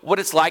know what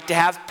it's like to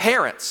have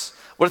parents,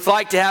 what it's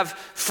like to have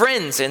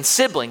friends and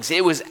siblings.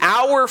 It was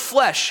our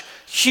flesh,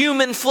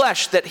 human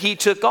flesh, that he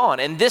took on.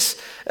 And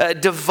this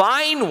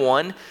divine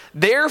one,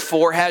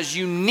 therefore, has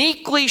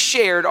uniquely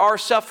shared our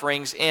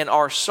sufferings and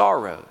our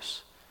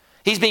sorrows.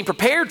 He's being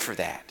prepared for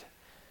that.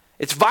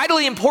 It's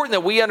vitally important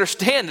that we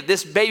understand that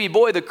this baby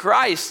boy, the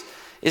Christ,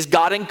 is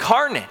God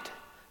incarnate,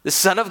 the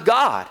Son of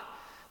God.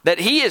 That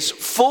he is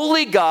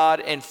fully God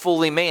and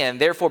fully man.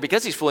 Therefore,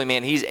 because he's fully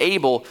man, he's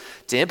able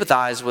to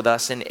empathize with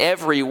us in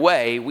every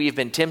way we've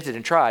been tempted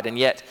and tried, and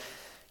yet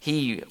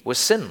he was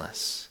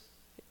sinless.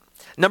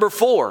 Number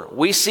 4,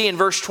 we see in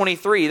verse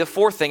 23, the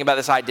fourth thing about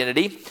this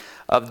identity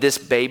of this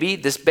baby,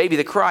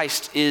 the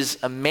Christ, is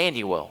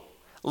Emmanuel,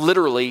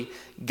 literally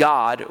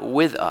God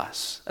with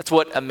us. That's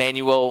what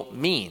Emmanuel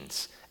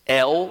means.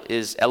 El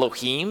is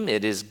Elohim,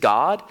 it is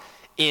God.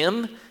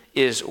 Im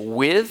is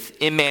with.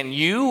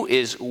 Emmanuel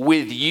is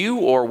with you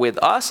or with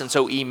us. And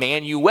so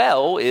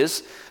Emmanuel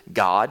is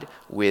God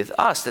with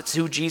us. That's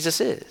who Jesus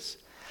is.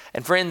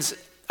 And friends,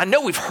 I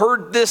know we've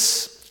heard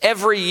this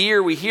every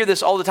year. We hear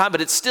this all the time,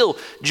 but it's still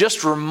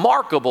just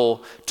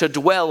remarkable to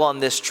dwell on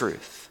this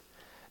truth.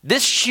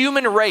 This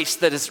human race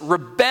that has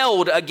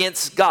rebelled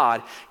against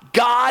God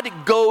God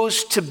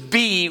goes to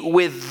be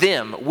with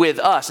them, with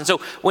us. And so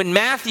when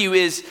Matthew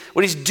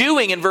what he's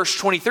doing in verse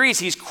 23 is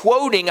he's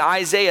quoting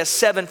Isaiah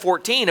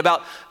 7:14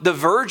 about the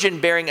virgin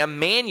bearing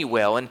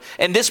Emmanuel.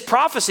 And this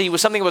prophecy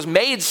was something that was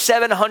made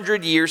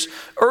 700 years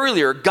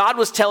earlier. God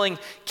was telling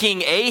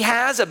King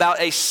Ahaz about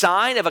a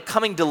sign of a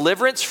coming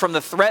deliverance from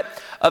the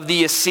threat of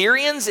the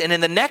Assyrians. And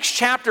in the next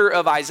chapter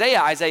of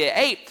Isaiah, Isaiah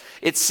 8,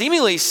 it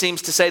seemingly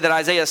seems to say that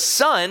Isaiah's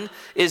son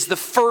is the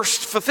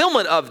first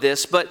fulfillment of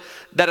this, but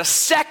that a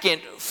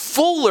second,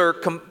 fuller,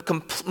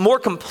 more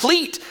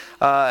complete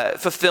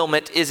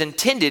fulfillment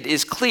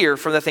is clear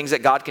from the things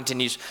that God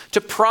continues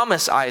to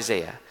promise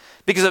Isaiah.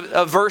 Because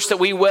a verse that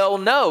we well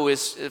know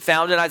is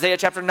found in Isaiah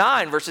chapter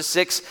 9, verses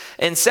 6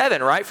 and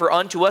 7, right? For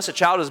unto us a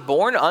child is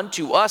born,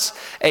 unto us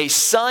a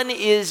son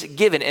is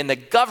given, and the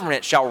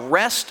government shall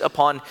rest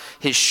upon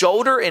his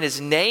shoulder, and his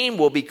name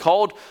will be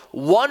called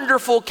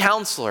Wonderful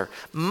Counselor,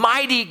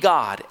 Mighty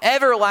God,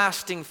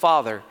 Everlasting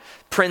Father,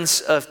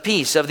 Prince of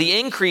Peace. Of the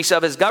increase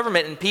of his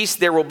government and peace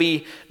there will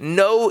be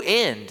no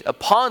end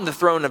upon the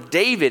throne of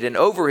David and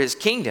over his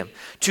kingdom,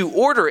 to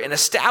order and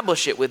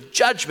establish it with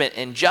judgment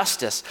and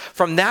justice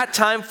from that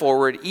time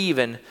forward,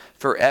 even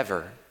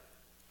forever.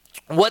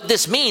 What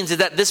this means is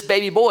that this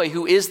baby boy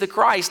who is the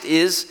Christ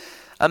is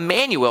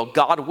Emmanuel,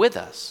 God with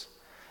us.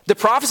 The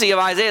prophecy of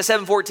Isaiah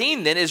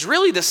 7:14 then is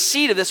really the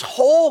seed of this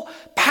whole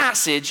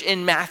passage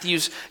in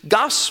Matthew's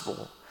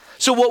gospel.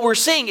 So what we're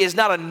seeing is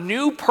not a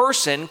new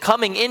person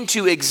coming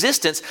into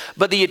existence,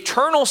 but the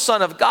eternal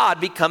Son of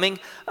God becoming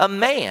a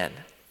man.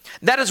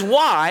 That is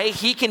why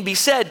he can be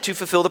said to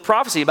fulfill the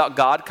prophecy about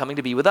God coming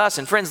to be with us.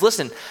 And friends,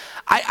 listen,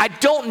 I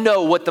don't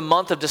know what the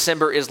month of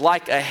December is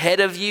like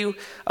ahead of you.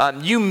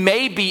 You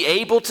may be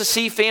able to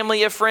see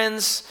family and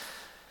friends,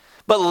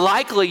 but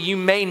likely you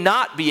may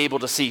not be able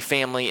to see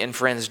family and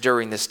friends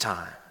during this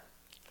time.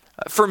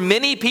 For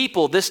many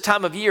people, this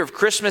time of year of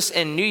Christmas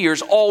and New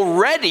Year's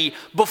already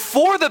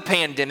before the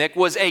pandemic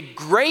was a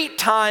great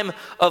time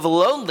of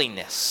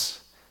loneliness.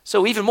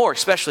 So even more,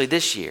 especially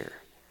this year.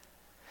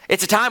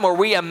 It's a time where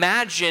we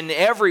imagine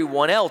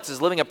everyone else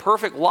is living a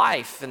perfect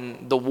life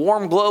in the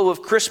warm glow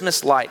of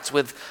Christmas lights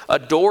with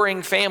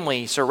adoring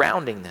family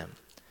surrounding them.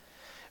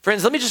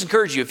 Friends, let me just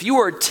encourage you, if you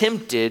are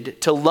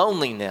tempted to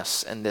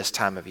loneliness in this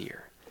time of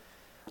year,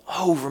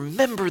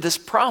 remember this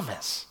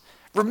promise.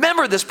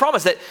 Remember this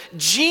promise that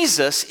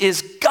Jesus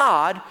is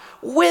God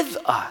with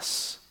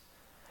us.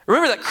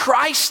 Remember that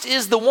Christ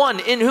is the one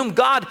in whom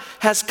God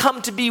has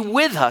come to be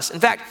with us. In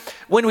fact,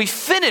 when we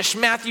finish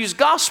Matthew's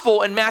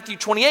gospel in Matthew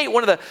 28,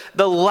 one of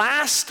the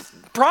last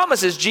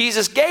promises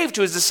Jesus gave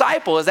to his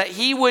disciples is that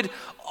he would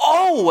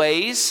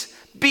always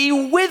be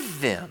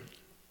with them.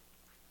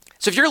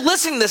 So if you're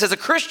listening to this as a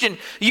Christian,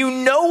 you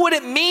know what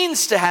it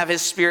means to have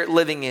his Spirit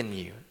living in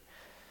you.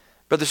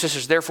 Brothers and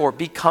sisters, therefore,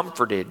 be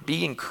comforted,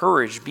 be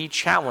encouraged, be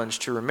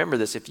challenged to remember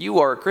this. If you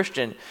are a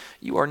Christian,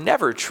 you are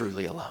never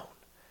truly alone.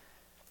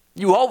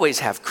 You always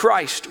have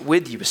Christ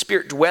with you, a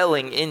Spirit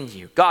dwelling in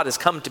you. God has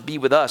come to be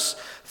with us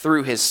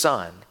through his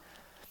Son.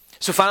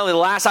 So finally, the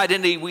last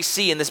identity we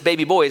see in this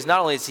baby boy is not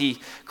only is he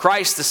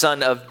Christ, the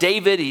son of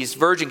David, he's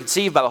virgin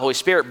conceived by the Holy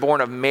Spirit, born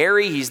of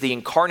Mary, he's the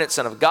incarnate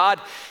Son of God.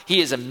 He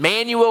is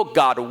Emmanuel,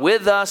 God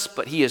with us,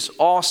 but he is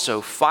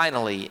also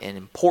finally and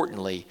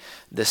importantly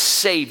the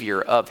Savior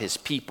of his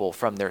people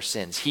from their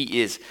sins. He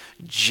is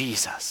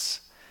Jesus.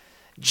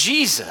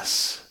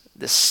 Jesus,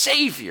 the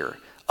Savior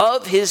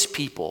of his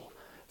people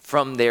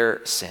from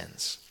their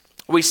sins.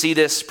 We see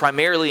this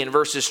primarily in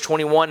verses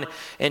 21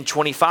 and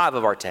 25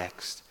 of our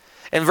text.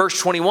 In verse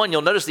 21,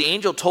 you'll notice the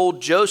angel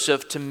told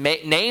Joseph to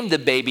name the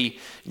baby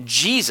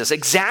Jesus,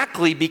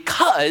 exactly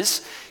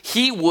because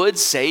he would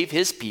save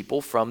his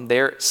people from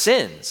their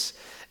sins.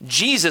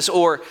 Jesus,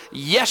 or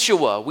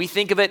Yeshua, we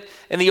think of it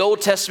in the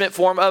Old Testament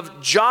form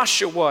of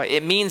Joshua.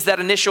 It means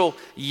that initial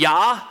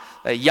Yah,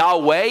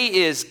 Yahweh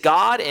is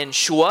God, and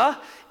Shua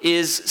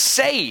is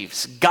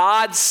saves.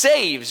 God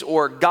saves,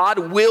 or God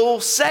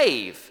will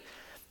save.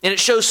 And it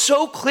shows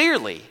so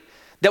clearly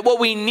that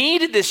what we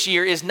needed this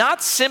year is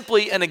not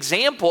simply an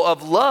example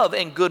of love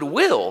and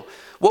goodwill.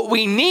 What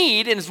we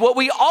need, and is what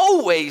we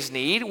always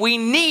need, we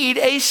need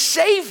a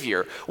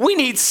Savior. We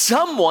need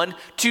someone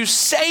to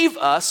save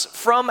us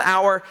from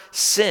our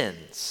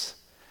sins.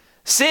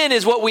 Sin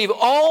is what we've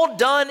all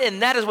done,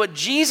 and that is what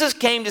Jesus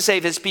came to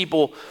save his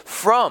people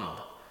from.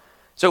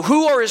 So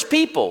who are his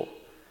people?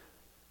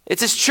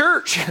 It's his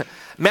church.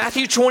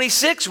 Matthew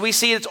 26, we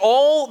see it's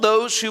all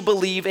those who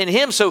believe in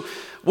him. So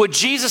would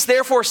Jesus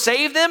therefore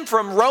save them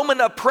from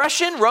Roman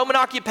oppression, Roman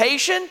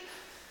occupation?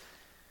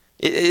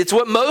 It's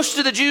what most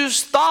of the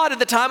Jews thought at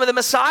the time of the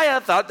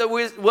Messiah, thought that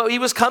was what he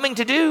was coming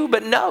to do,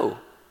 but no.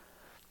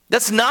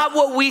 That's not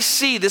what we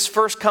see this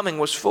first coming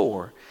was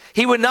for.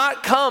 He would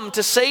not come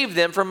to save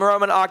them from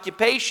Roman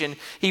occupation.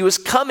 He was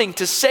coming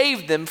to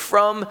save them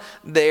from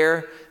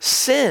their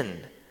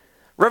sin.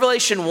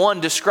 Revelation 1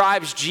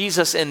 describes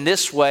Jesus in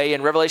this way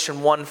in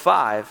Revelation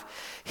 1:5.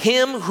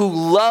 Him who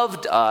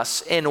loved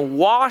us and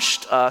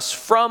washed us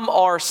from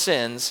our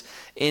sins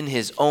in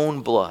his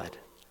own blood.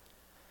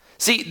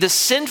 See, the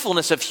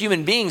sinfulness of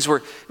human beings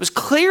was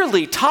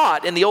clearly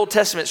taught in the Old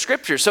Testament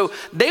scripture. So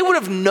they would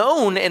have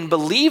known and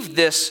believed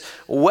this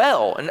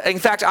well. And in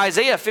fact,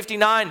 Isaiah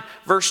 59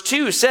 verse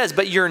 2 says,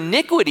 "But your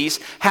iniquities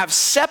have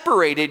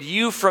separated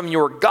you from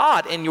your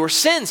God, and your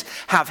sins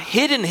have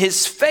hidden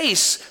his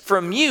face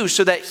from you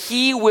so that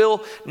he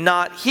will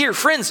not hear."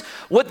 Friends,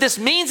 what this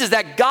means is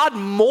that God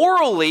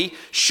morally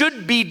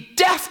should be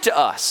deaf to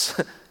us.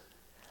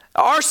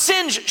 Our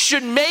sins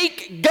should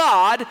make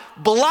God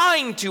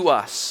blind to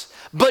us.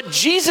 But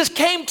Jesus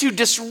came to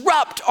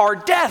disrupt our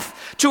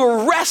death, to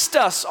arrest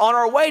us on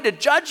our way to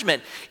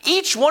judgment.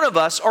 Each one of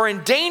us are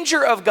in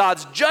danger of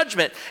God's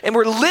judgment, and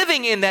we're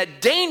living in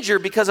that danger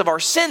because of our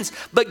sins.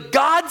 But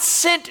God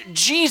sent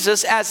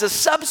Jesus as a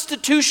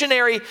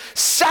substitutionary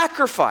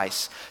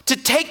sacrifice to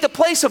take the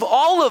place of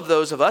all of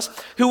those of us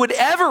who would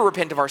ever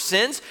repent of our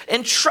sins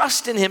and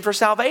trust in him for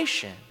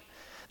salvation.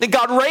 Then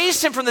God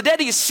raised him from the dead.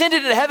 He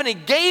ascended into heaven. He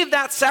gave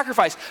that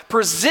sacrifice,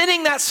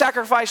 presenting that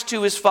sacrifice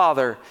to his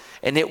Father,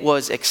 and it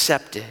was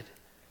accepted.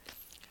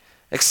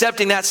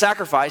 Accepting that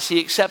sacrifice, he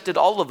accepted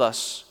all of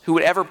us who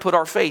would ever put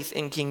our faith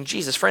in King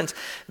Jesus. Friends,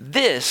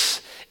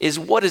 this is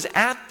what is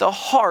at the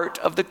heart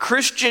of the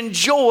Christian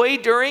joy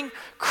during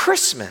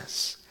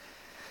Christmas.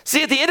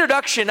 See, at the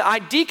introduction, I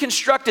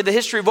deconstructed the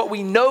history of what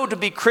we know to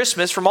be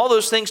Christmas, from all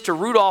those things to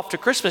Rudolph to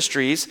Christmas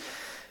trees,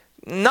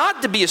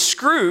 not to be a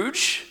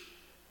Scrooge,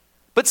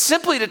 but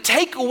simply to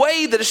take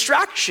away the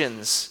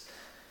distractions.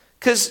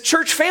 Because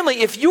church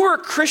family, if you're a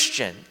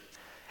Christian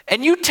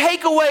and you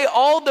take away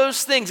all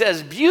those things,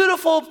 as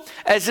beautiful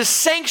as this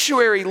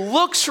sanctuary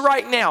looks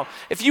right now,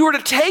 if you were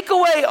to take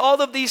away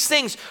all of these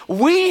things,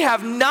 we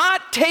have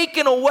not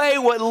taken away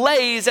what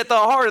lays at the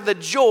heart of the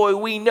joy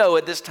we know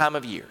at this time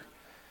of year.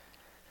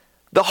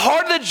 The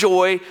heart of the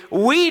joy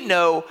we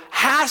know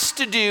has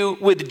to do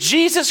with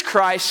Jesus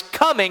Christ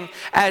coming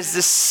as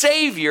the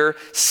Savior,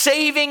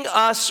 saving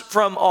us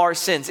from our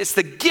sins. It's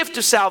the gift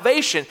of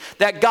salvation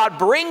that God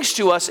brings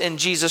to us in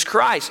Jesus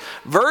Christ.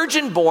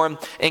 Virgin born,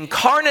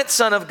 incarnate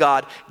Son of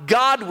God,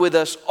 God with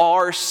us,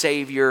 our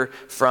Savior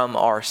from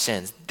our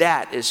sins.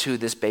 That is who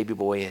this baby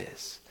boy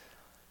is.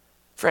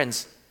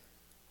 Friends,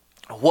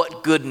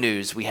 what good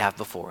news we have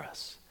before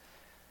us.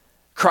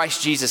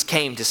 Christ Jesus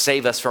came to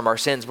save us from our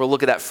sins. We'll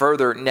look at that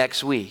further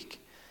next week.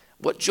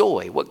 What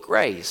joy, what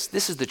grace.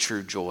 This is the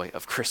true joy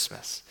of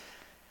Christmas.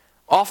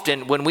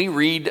 Often when we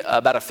read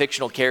about a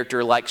fictional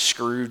character like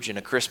Scrooge in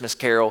A Christmas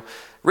Carol,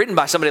 written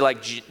by somebody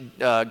like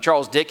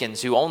Charles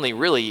Dickens, who only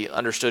really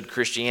understood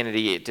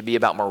Christianity to be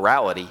about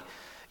morality,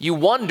 you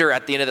wonder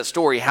at the end of the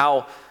story,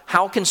 how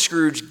can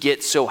Scrooge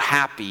get so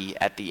happy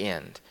at the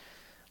end?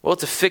 Well,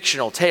 it's a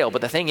fictional tale,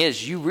 but the thing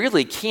is, you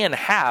really can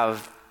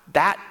have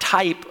that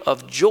type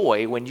of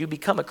joy when you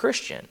become a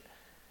Christian.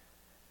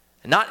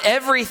 Not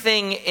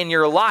everything in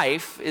your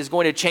life is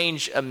going to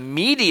change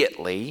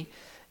immediately,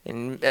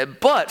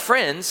 but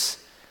friends,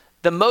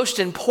 the most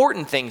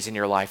important things in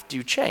your life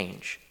do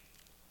change.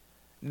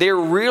 There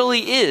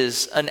really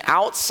is an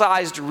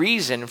outsized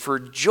reason for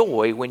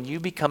joy when you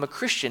become a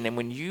Christian and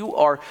when you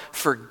are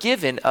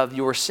forgiven of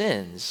your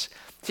sins.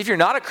 See, if you're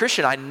not a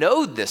Christian, I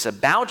know this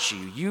about you.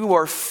 You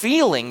are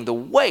feeling the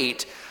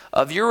weight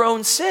of your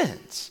own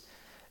sins.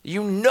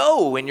 You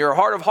know in your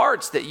heart of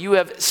hearts that you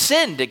have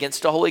sinned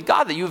against a holy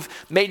God, that you've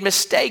made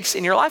mistakes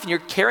in your life, and you're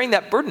carrying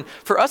that burden.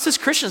 For us as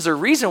Christians, the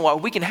reason why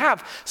we can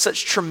have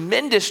such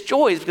tremendous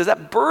joy is because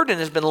that burden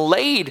has been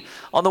laid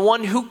on the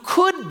one who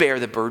could bear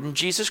the burden,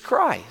 Jesus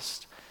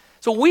Christ.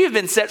 So we have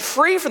been set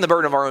free from the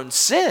burden of our own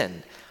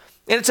sin,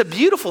 and it's a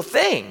beautiful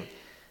thing.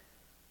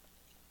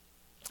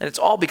 And it's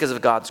all because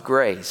of God's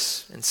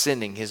grace in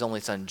sending his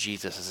only son,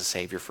 Jesus, as a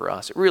Savior for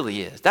us. It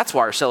really is. That's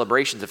why our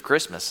celebrations of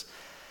Christmas,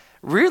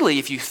 really,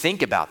 if you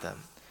think about them,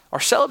 our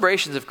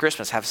celebrations of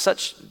Christmas have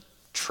such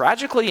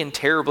tragically and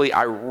terribly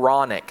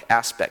ironic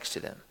aspects to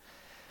them.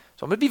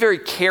 So I'm going to be very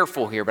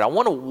careful here, but I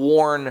want to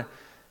warn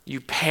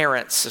you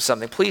parents of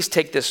something. Please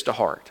take this to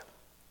heart.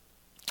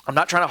 I'm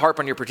not trying to harp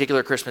on your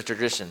particular Christmas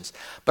traditions,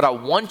 but I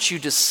want you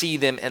to see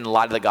them in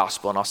light of the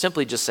gospel. And I'll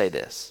simply just say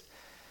this.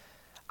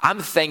 I'm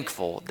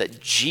thankful that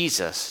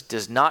Jesus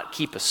does not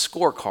keep a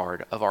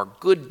scorecard of our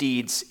good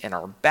deeds and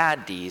our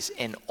bad deeds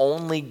and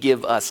only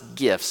give us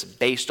gifts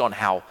based on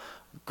how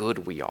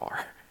good we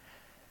are.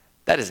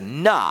 That is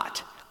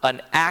not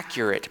an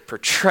accurate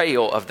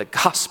portrayal of the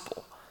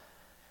gospel.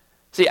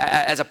 See,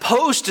 as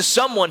opposed to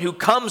someone who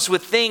comes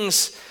with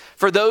things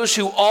for those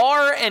who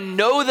are and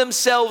know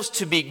themselves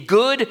to be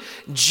good,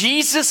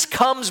 Jesus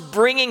comes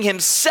bringing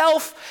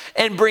himself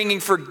and bringing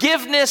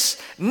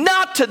forgiveness,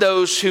 not to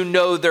those who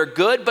know they're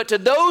good, but to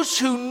those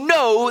who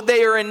know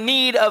they are in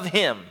need of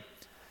him.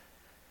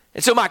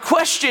 And so my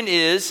question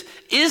is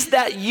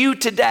that you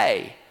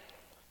today?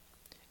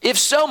 If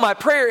so, my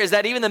prayer is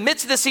that even in the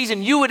midst of the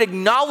season, you would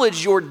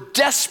acknowledge your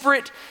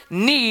desperate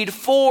need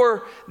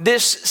for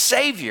this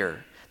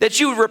Savior. That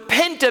you would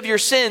repent of your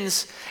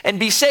sins and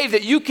be saved,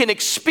 that you can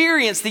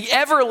experience the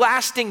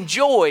everlasting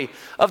joy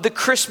of the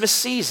Christmas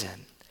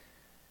season.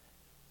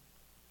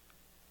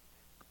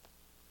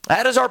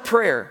 That is our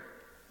prayer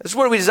This is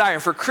what we desire.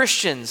 And for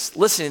Christians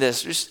listening to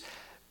this, just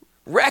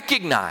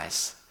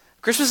recognize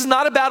Christmas is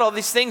not about all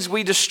these things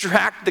we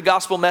distract the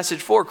gospel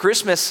message for.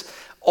 Christmas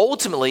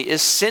ultimately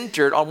is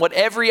centered on what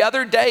every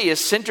other day is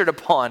centered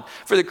upon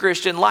for the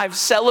Christian life,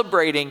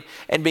 celebrating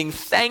and being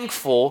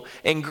thankful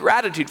and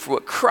gratitude for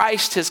what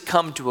Christ has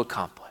come to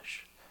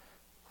accomplish,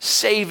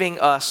 saving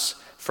us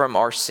from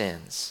our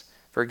sins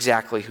for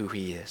exactly who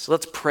he is.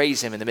 Let's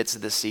praise him in the midst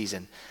of this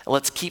season, and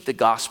let's keep the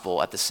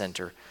gospel at the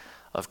center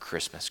of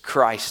Christmas.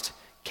 Christ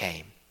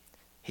came.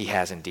 He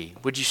has indeed.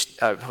 Would you,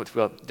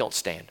 well, don't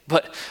stand,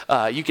 but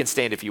you can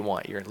stand if you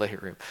want. You're in the living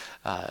room.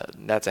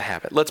 That's a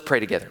habit. Let's pray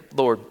together.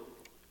 Lord,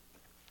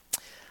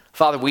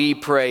 Father, we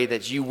pray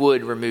that you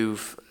would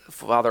remove,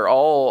 Father,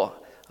 all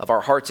of our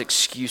heart's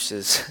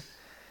excuses.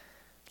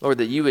 Lord,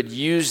 that you would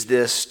use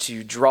this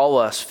to draw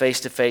us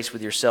face to face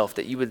with yourself,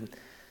 that you would,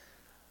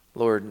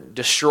 Lord,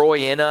 destroy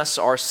in us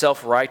our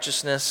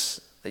self-righteousness,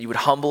 that you would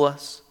humble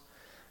us,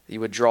 that you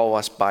would draw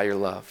us by your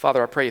love.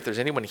 Father, I pray if there's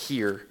anyone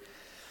here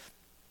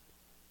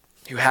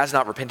who has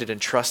not repented and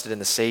trusted in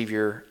the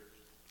Savior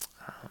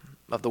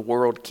of the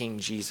world, King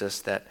Jesus,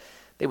 that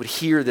they would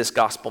hear this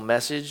gospel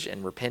message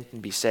and repent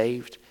and be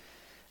saved.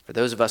 For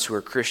those of us who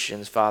are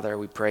Christians, Father,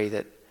 we pray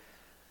that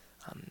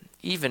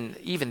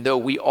even though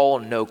we all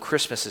know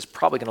Christmas is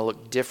probably going to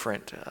look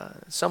different,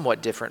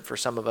 somewhat different for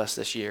some of us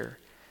this year,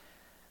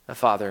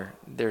 Father,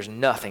 there's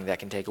nothing that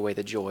can take away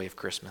the joy of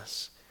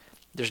Christmas.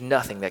 There's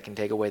nothing that can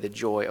take away the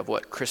joy of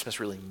what Christmas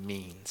really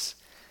means.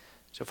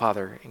 So,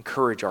 Father,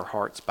 encourage our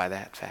hearts by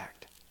that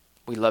fact.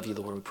 We love you,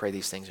 Lord. We pray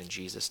these things in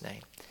Jesus'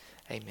 name.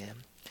 Amen.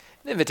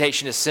 The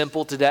invitation is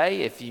simple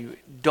today. If you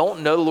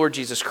don't know the Lord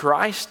Jesus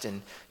Christ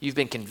and you've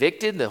been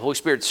convicted, the Holy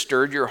Spirit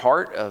stirred your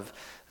heart of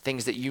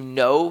things that you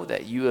know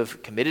that you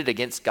have committed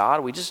against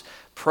God, we just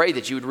pray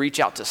that you would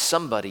reach out to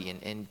somebody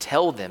and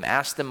tell them,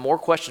 ask them more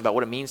questions about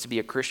what it means to be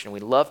a Christian.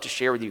 We'd love to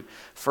share with you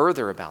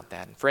further about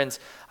that. And friends,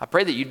 I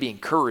pray that you'd be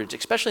encouraged,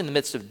 especially in the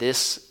midst of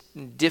this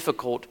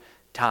difficult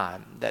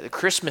time, that the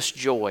Christmas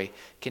joy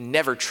can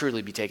never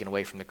truly be taken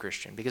away from the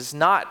Christian, because it's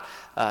not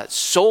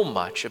so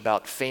much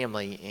about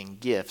family and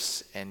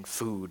gifts and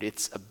food.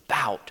 It's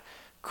about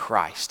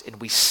Christ, and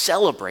we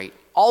celebrate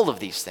all of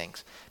these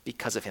things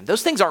because of him.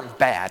 Those things aren't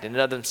bad in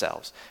and of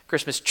themselves.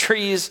 Christmas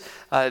trees,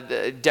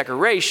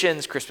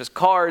 decorations, Christmas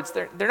cards,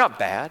 they're not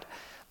bad.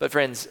 But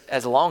friends,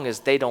 as long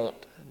as they don't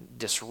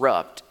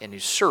disrupt and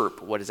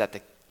usurp what is at the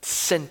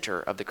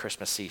center of the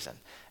Christmas season,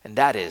 and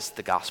that is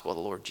the gospel of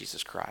the Lord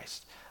Jesus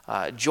Christ.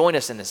 Join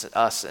us in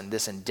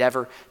this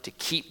endeavor to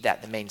keep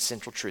that the main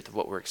central truth of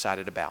what we're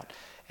excited about.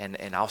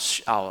 And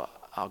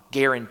I'll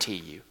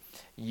guarantee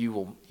you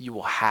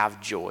will have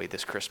joy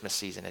this Christmas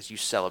season as you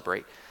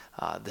celebrate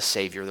the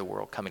Savior of the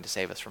world coming to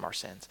save us from our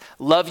sins.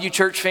 Love you,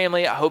 church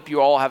family. I hope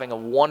you're all having a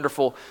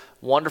wonderful,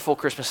 wonderful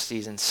Christmas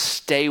season.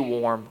 Stay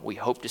warm. We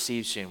hope to see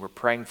you soon. We're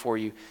praying for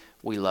you.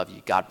 We love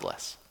you. God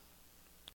bless.